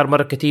وعندي افكار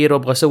مره كثير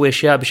وابغى اسوي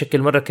اشياء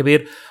بشكل مره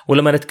كبير،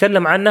 ولما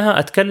نتكلم عنها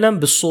اتكلم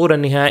بالصوره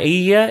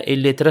النهائيه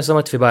اللي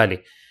ترسمت في بالي،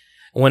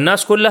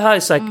 والناس كلها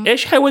يساك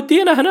ايش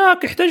حيودينا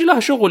هناك، يحتاج لها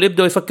شغل،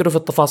 يبداوا يفكروا في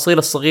التفاصيل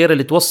الصغيره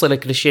اللي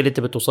توصلك للشيء اللي انت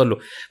بتوصل له.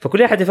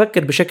 فكل احد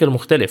يفكر بشكل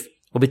مختلف،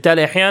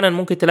 وبالتالي احيانا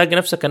ممكن تلاقي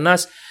نفسك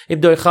الناس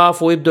يبداوا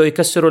يخافوا ويبداوا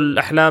يكسروا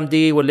الاحلام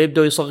دي، ولا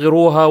يبداوا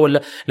يصغروها،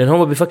 ولا لان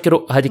هم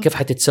بيفكروا هذه كيف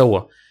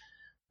حتتسوى.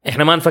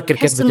 احنا ما نفكر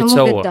كيف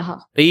بتتسوى.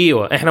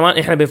 ايوه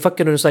احنا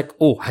بنفكر انه سايك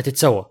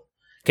حتتسوى،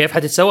 كيف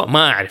حتتسوى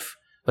ما اعرف،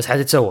 بس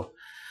حتتسوى.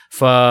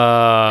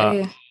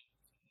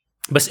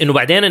 بس انه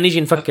بعدين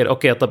نيجي نفكر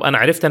اوكي طب انا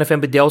عرفت انا فين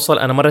بدي اوصل،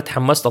 انا مره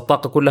تحمست،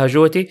 الطاقه كلها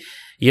جوتي،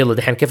 يلا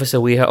دحين كيف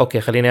اسويها؟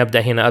 اوكي خليني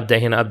ابدا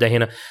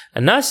هنا.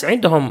 الناس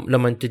عندهم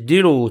لما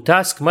تديله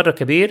تاسك مره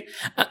كبير،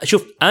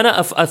 شوف انا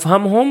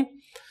افهمهم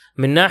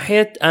من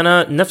ناحيه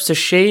انا نفس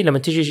الشيء لما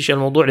تيجي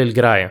الموضوع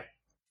للقرايه.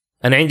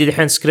 انا عندي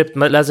دحين سكريبت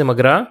لازم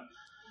اقراه،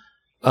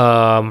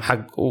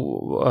 حق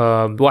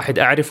واحد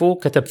اعرفه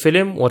كتب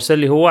فيلم وارسل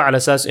لي هو على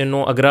اساس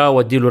انه اقراه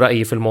وادي له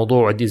رايي في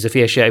الموضوع، وادي اذا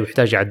في اشياء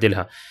بيحتاج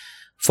اعدلها.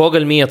 فوق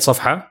 100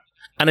 صفحه،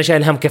 انا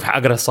شايل هم كيف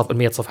اقرا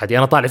 100 صفحه دي،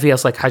 انا طالع فيها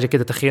صايك حاجه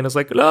كده تخينه،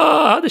 صايك لا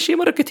هذا الشيء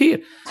مره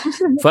كتير.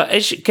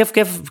 فايش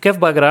كيف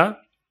بقرا؟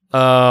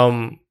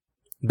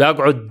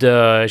 بقعد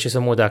ايش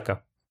يسموه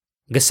ذاك،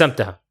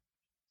 قسمتها،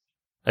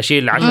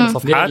 اشيل 10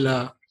 صفحات،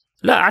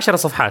 لا 10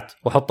 صفحات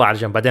واحطها على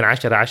جنب، بعدين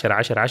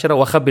 10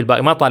 واخبي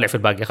الباقي، ما طالع في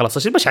الباقي، خلاص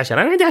اشيل بس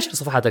 10. انا عندي 10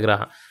 صفحات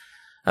اقراها،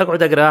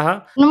 اقعد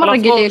اقراها مره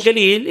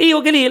قليل.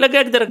 ايوه قليل،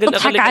 اقدر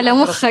اضحك على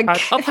مخك،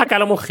 اضحك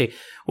على مخي.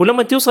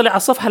 ولما توصلي على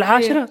الصفحه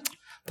العاشرة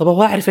طب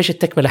ابغى اعرف ايش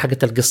التكمله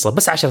حقت القصه،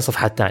 بس 10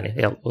 صفحات تانية،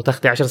 يلا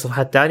وتاخدي 10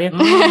 صفحات تانية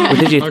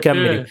وتجي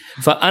تكملي.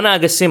 فانا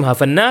اقسمها.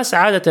 فالناس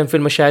عاده في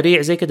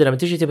المشاريع زي كده لما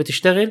تيجي تبي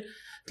تشتغل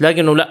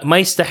تلاقي انه لا ما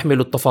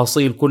يستحملوا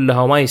التفاصيل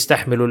كلها وما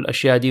يستحملوا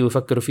الاشياء دي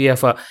ويفكروا فيها،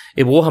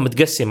 فيبغوها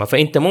متقسمه.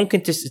 فانت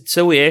ممكن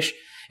تسوي ايش،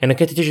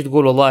 انك انت تيجي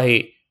تقول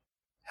والله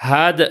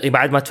هذا،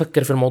 بعد ما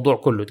تفكر في الموضوع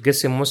كله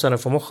تقسم مثلا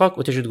في مخك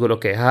وتجي تقول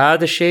اوكي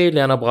هذا الشيء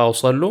اللي انا ابغى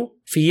اوصل له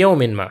في يوم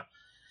ما،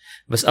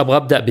 بس ابغى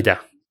ابدا بدا،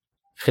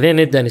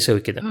 خلينا نبدا نسوي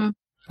كده.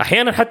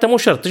 احيانا حتى مو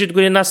شرط تجي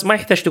تقول للناس، ما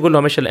يحتاج تقول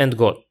لهم ايش الاند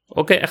جول،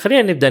 اوكي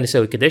خلينا نبدا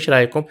نسوي كده، ايش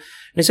رايكم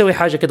نسوي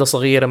حاجه كده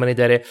صغيره ما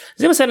ندري،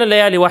 زي مثلا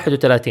ليالي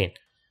 31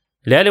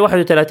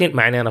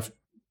 معني انا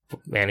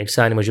يعني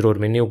لساني مجرور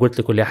مني وقلت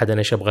لكل احد انا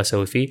ايش ابغى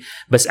اسوي فيه،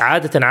 بس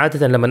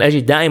عاده لما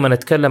اجي دائما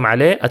اتكلم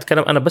عليه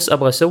اتكلم انا بس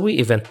ابغى اسوي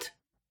ايفنت،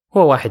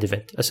 هو واحد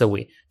ايفنت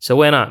اسويه،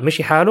 سويناه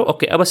مشي حاله،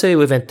 اوكي ابى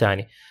اسوي ايفنت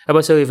ثاني، ابى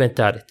اسوي ايفنت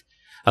ثالث.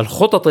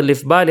 الخطط اللي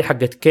في بالي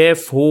حقت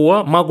كيف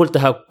هو ما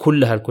قلتها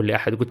كلها لكل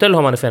احد، قلت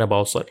لهم انا فين ابغى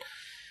اوصل،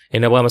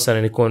 إن أبغى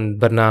مثلا يكون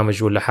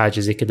برنامج ولا حاجة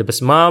زي كده،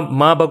 بس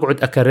ما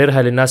بقعد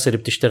أكررها للناس اللي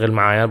بتشتغل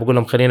معايا، بقول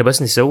لهم خلينا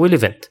بس نسوي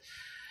الإيفنت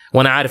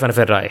وأنا عارف أنا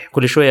فين رايح.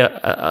 كل شوية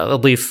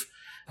أضيف،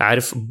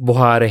 أعرف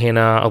بهارة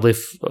هنا،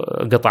 أضيف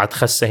قطعة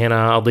خسة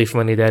هنا، أضيف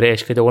ماني داري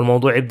إيش كده،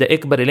 والموضوع يبدأ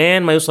يكبر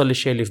لين ما يوصل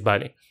للشيء اللي في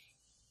بالي.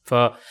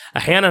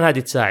 فأحيانا هذه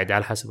تساعد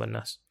على حسب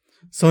الناس.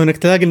 إنك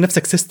تلاقي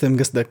لنفسك سيستم،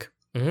 قصدك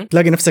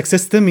تلاقي نفسك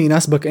سيستم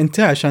يناسبك أنت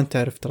عشان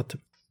تعرف ترتب.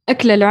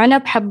 أكل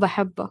العنب حبة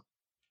حبة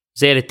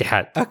زي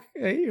الاتحاد.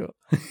 ايوه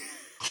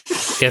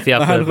كيف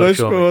ياكل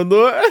البرشومي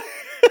موضوع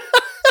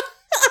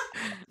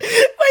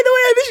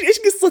ايش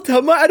قصتها،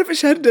 ما اعرف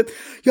ايش هرجت،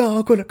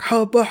 ياكلك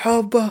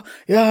حبه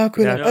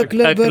ياكلك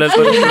اكل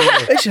البرشومي.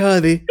 ايش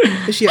هذه،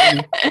 ايش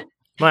يعني؟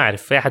 ما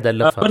اعرف، في احد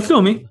الفها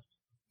برشومي.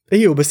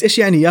 ايوه بس ايش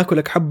يعني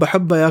ياكلك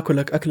حبه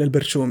ياكلك اكل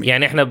البرشومي؟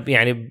 يعني احنا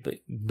يعني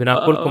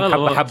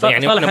بناكلكم حبه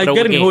يعني صالح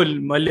القرني هو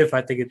المؤلف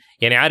اعتقد.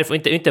 يعني عارف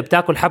انت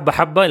بتاكل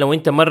حبه لو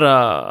انت مره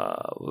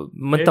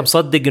ما انت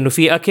مصدق انه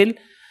في اكل،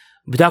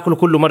 بتاكله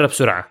كله مره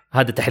بسرعه.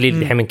 هذا تحليل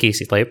دحين من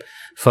كيسي. طيب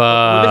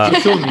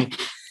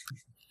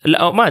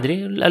لا ما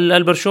ادري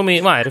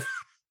البرشومي ما اعرف،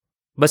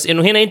 بس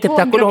انه هنا انت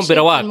بتاكلهم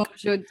برواق.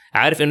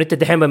 عارف انه انت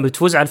دحين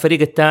بتفوز على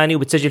الفريق الثاني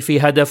وبتسجل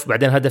فيه هدف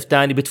بعدين هدف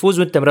ثاني، بتفوز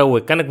وانت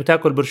مروق كانك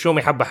بتاكل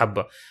برشومي حبه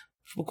حبه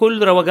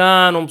بكل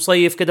روقان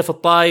ومصيف كده في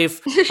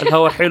الطايف،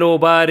 الهواء حلو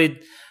وبارد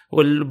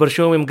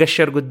والبرشومي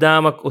مقشر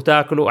قدامك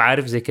وتاكله،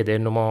 عارف زي كده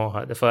انه ما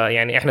هذا.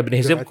 فيعني احنا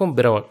بنهزمكم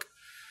برواق.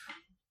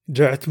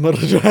 جعت مره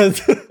جعت.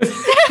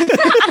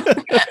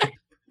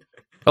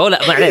 أو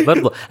لا ما عليه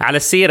برضو على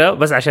السيرة،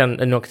 بس عشان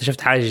إنه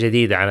اكتشفت حاجة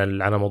جديدة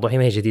عن الموضوع. هي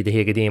ما هي جديدة،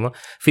 هي قديمة.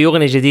 في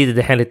أغنية جديدة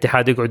دحين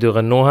الاتحاد يقعدوا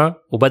يغنوها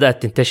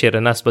وبدأت تنتشر،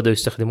 الناس بدأوا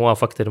يستخدموها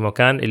في أكتر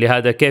مكان، اللي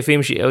هذا كيف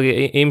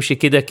يمشي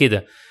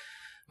كده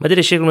ما أدري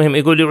الشيء المهم،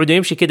 يقول يقعدوا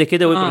يمشي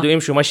كده ويقعدوا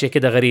يمشوا مشية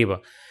كده غريبة.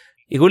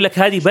 يقول لك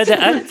هذه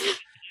بدأت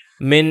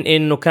من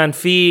إنه كان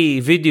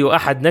في فيديو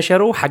أحد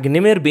نشره حق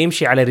نمر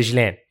بيمشي على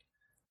رجلين.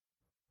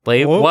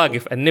 طيب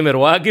واقف النمر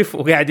واقف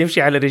وقاعد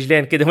يمشي على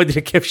رجلين كده، ما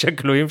ادري كيف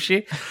شكله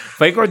يمشي،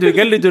 فيقعدوا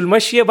يقلدوا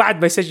المشيه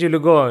بعد ما يسجلوا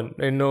جون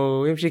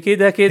انه يمشي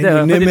كده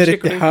النمر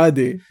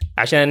اتحادي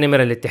عشان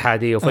النمر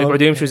الاتحادي،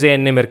 فيقعدوا يمشوا زي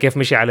النمر كيف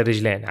مشي على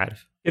رجلين،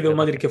 عارف كذا.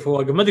 ما ادري كيف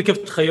واقف، ما ادري كيف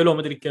تخيلوه،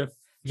 ما ادري كيف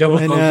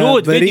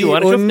موجود فيديو،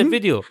 انا شفت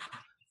الفيديو.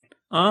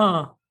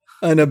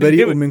 انا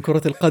بريء من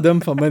كرة القدم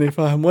فماني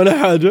فاهم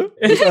ولا حاجة،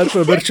 مش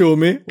عارفة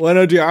برشومي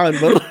وانا جيعان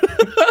مرة.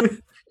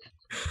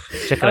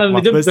 أنا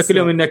ندمت ذاك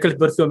اليوم إني أكلت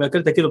برسومي،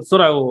 أكلتها كذا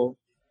بسرعة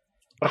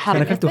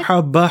أنا أكلته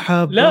حابة.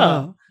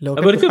 لا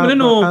برسومي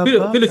لأنه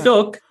في له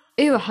سوك.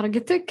 أيوة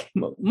حرقتك.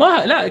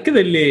 ما لا كذا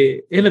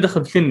اللي هنا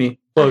دخل سني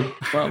فوق،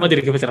 ما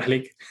أدري كيف أشرح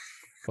لك.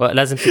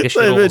 لازم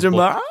تقشره. طيب يا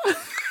جماعة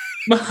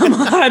ما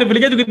أعرف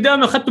اللي قاعد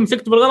قدامي أخذته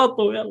مسكته بالغلط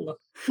ويلا.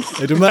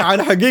 يا جماعة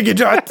أنا حقيقي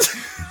جعت،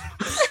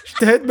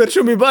 اشتهيت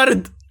برشومي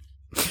بارد.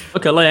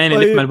 أوكي الله يعيني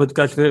لك مع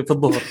البودكاست في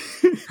الظهر.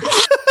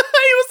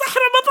 أيوة صح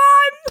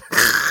رمضان.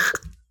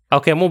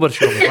 اوكي مو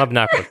برشومي، ما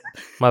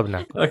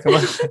بناكل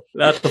اوكي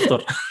لا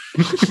تفطر.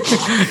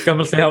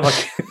 كمل صيامك.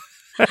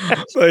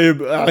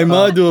 طيب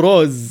عماد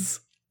وروز،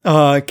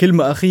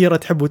 كلمة أخيرة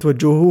تحبوا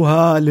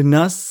توجهوها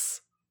للناس؟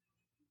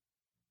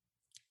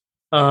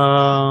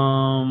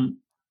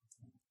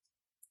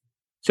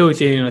 سوي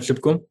شيء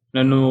يناسبكم،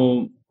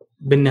 لأنه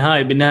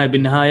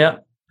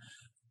بالنهاية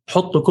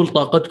حطوا كل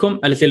طاقتكم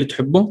على الشيء اللي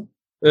تحبوه،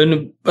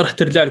 لأنه راح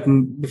ترجع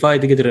لكم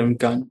بفائدة قدر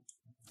الإمكان.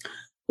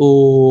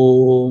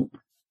 وفي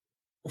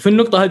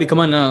النقطة هذه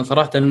كمان أنا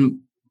صراحة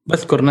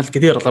بذكر ناس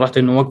كثيرة صراحة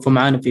إنه وقفوا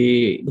معانا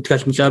في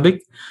بودكاست مشابك.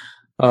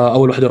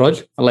 أول واحد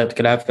رجل، الله يعطيك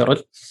العافية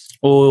رجل،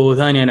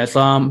 وثانيا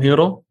عصام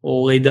هيرو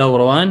وغيدا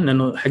وروان،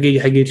 لأنه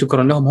حقيقي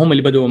شكرا لهم، هم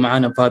اللي بدأوا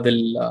معانا في هذا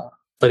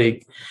الطريق.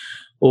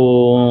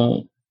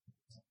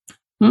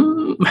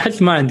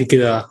 محس ما عندي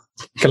كذا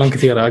كلام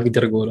كثير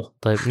أقدر أقوله.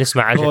 طيب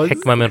نسمع عشان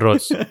حكمة من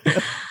روز.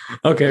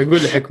 أوكي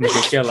أقول لي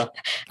حكمتك يلا،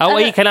 أو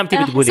أي كلام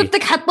تبي تقولي.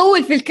 سبتك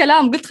حتطول في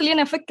الكلام، قلت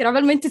خلينا أفكر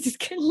قبل ما أنت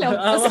تتكلم،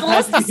 بس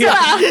خلصت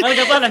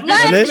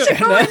بسرعة. ليش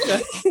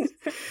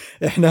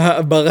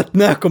إحنا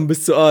بغتناكم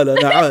بالسؤال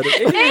أنا عارف.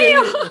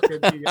 أيوه.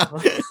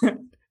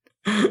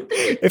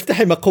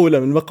 افتحي مقولة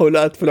من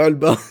المقولات في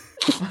العلبة.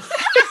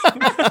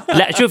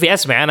 لا شوفي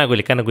اسمعي، انا اقول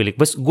لك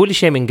بس قولي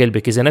شيء من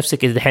قلبك. اذا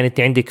نفسك اذا الحين انت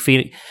عندك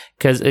في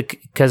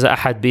كذا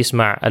احد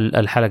بيسمع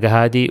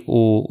الحلقه هذه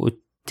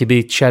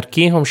وتبي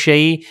تشاركيهم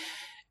شيء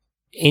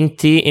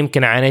انت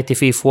يمكن عانيتي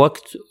فيه في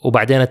وقت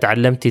وبعدين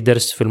تعلمتي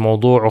درس في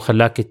الموضوع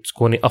وخلاك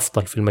تكوني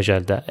افضل في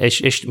المجال ده،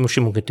 ايش مش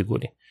ممكن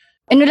تقولي؟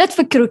 انه لا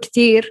تفكروا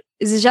كثير،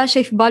 اذا جاء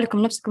شيء في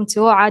بالكم نفسكم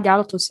تسووه عادي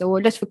على طول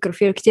سووه، لا تفكروا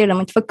فيه كثير.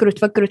 لما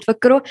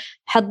تفكروا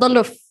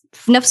حتضلوا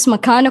في نفس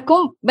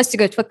مكانكم، بس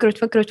تقعدوا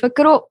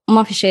تفكروا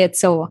ما في شيء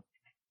يتسوى.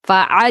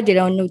 فعادي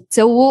لو انه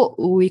تسووا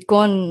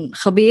ويكون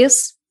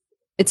خبيص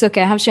اتس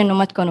اوكي، اهم شيء انه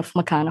ما تكونوا في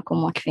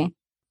مكانكم واقفين.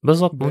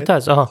 بالضبط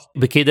ممتاز.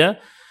 بكده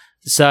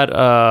صار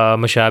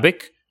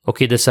مشابك،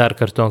 وكده صار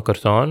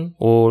كرتون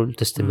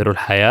وتستمر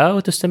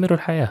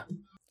الحياة.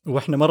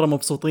 واحنا مرة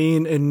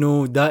مبسوطين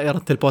انه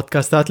دائرة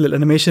البودكاستات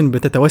للانيميشن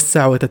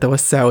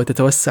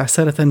بتتوسع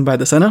سنة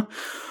بعد سنة،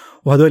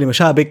 وهذول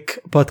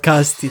مشابك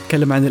بودكاست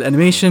يتكلم عن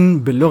الانيميشن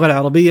باللغة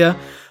العربية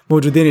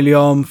موجودين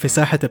اليوم في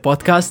ساحة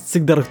البودكاست،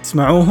 تقدروا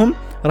تسمعوهم.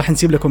 راح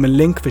نسيب لكم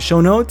اللينك في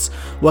الشو نوتس،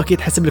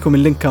 واكيد حسب لكم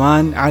اللينك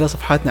كمان على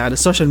صفحاتنا على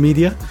السوشيال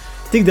ميديا.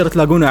 تقدروا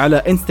تلاقونا على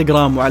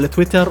انستغرام وعلى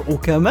تويتر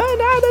وكمان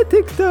على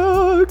تيك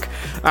توك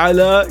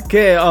على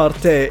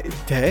KRT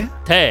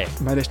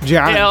معلش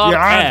جيعان KARTON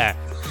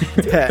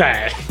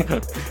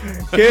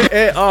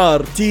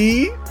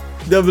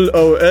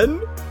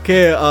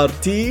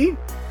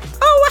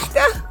أو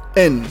واحدة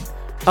N.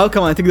 أو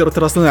كمان تقدروا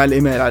تراسلونا على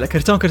الإيميل على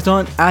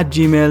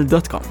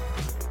كرتون@gmail.com.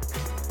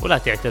 ولا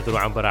تعتذروا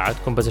عن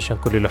براعتكم بس عشان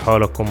كل اللي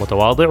حولكم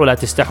متواضع، ولا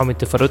تستحوا من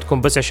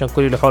تفردكم بس عشان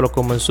كل اللي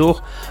حولكم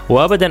منسوخ،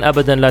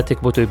 وأبدا لا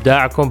تكبتوا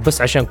إبداعكم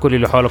بس عشان كل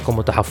اللي حولكم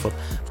متحفظ.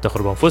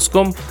 افتخروا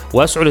بأنفسكم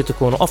وأسعوا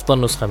لتكونوا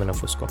أفضل نسخة من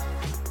أنفسكم.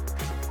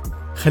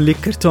 خليك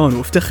كرتون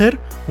وافتخر،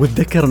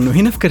 وتذكر انه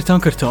هنا في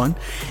كرتون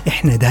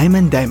احنا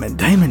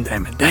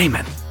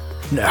دايما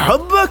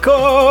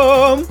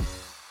نحبكم.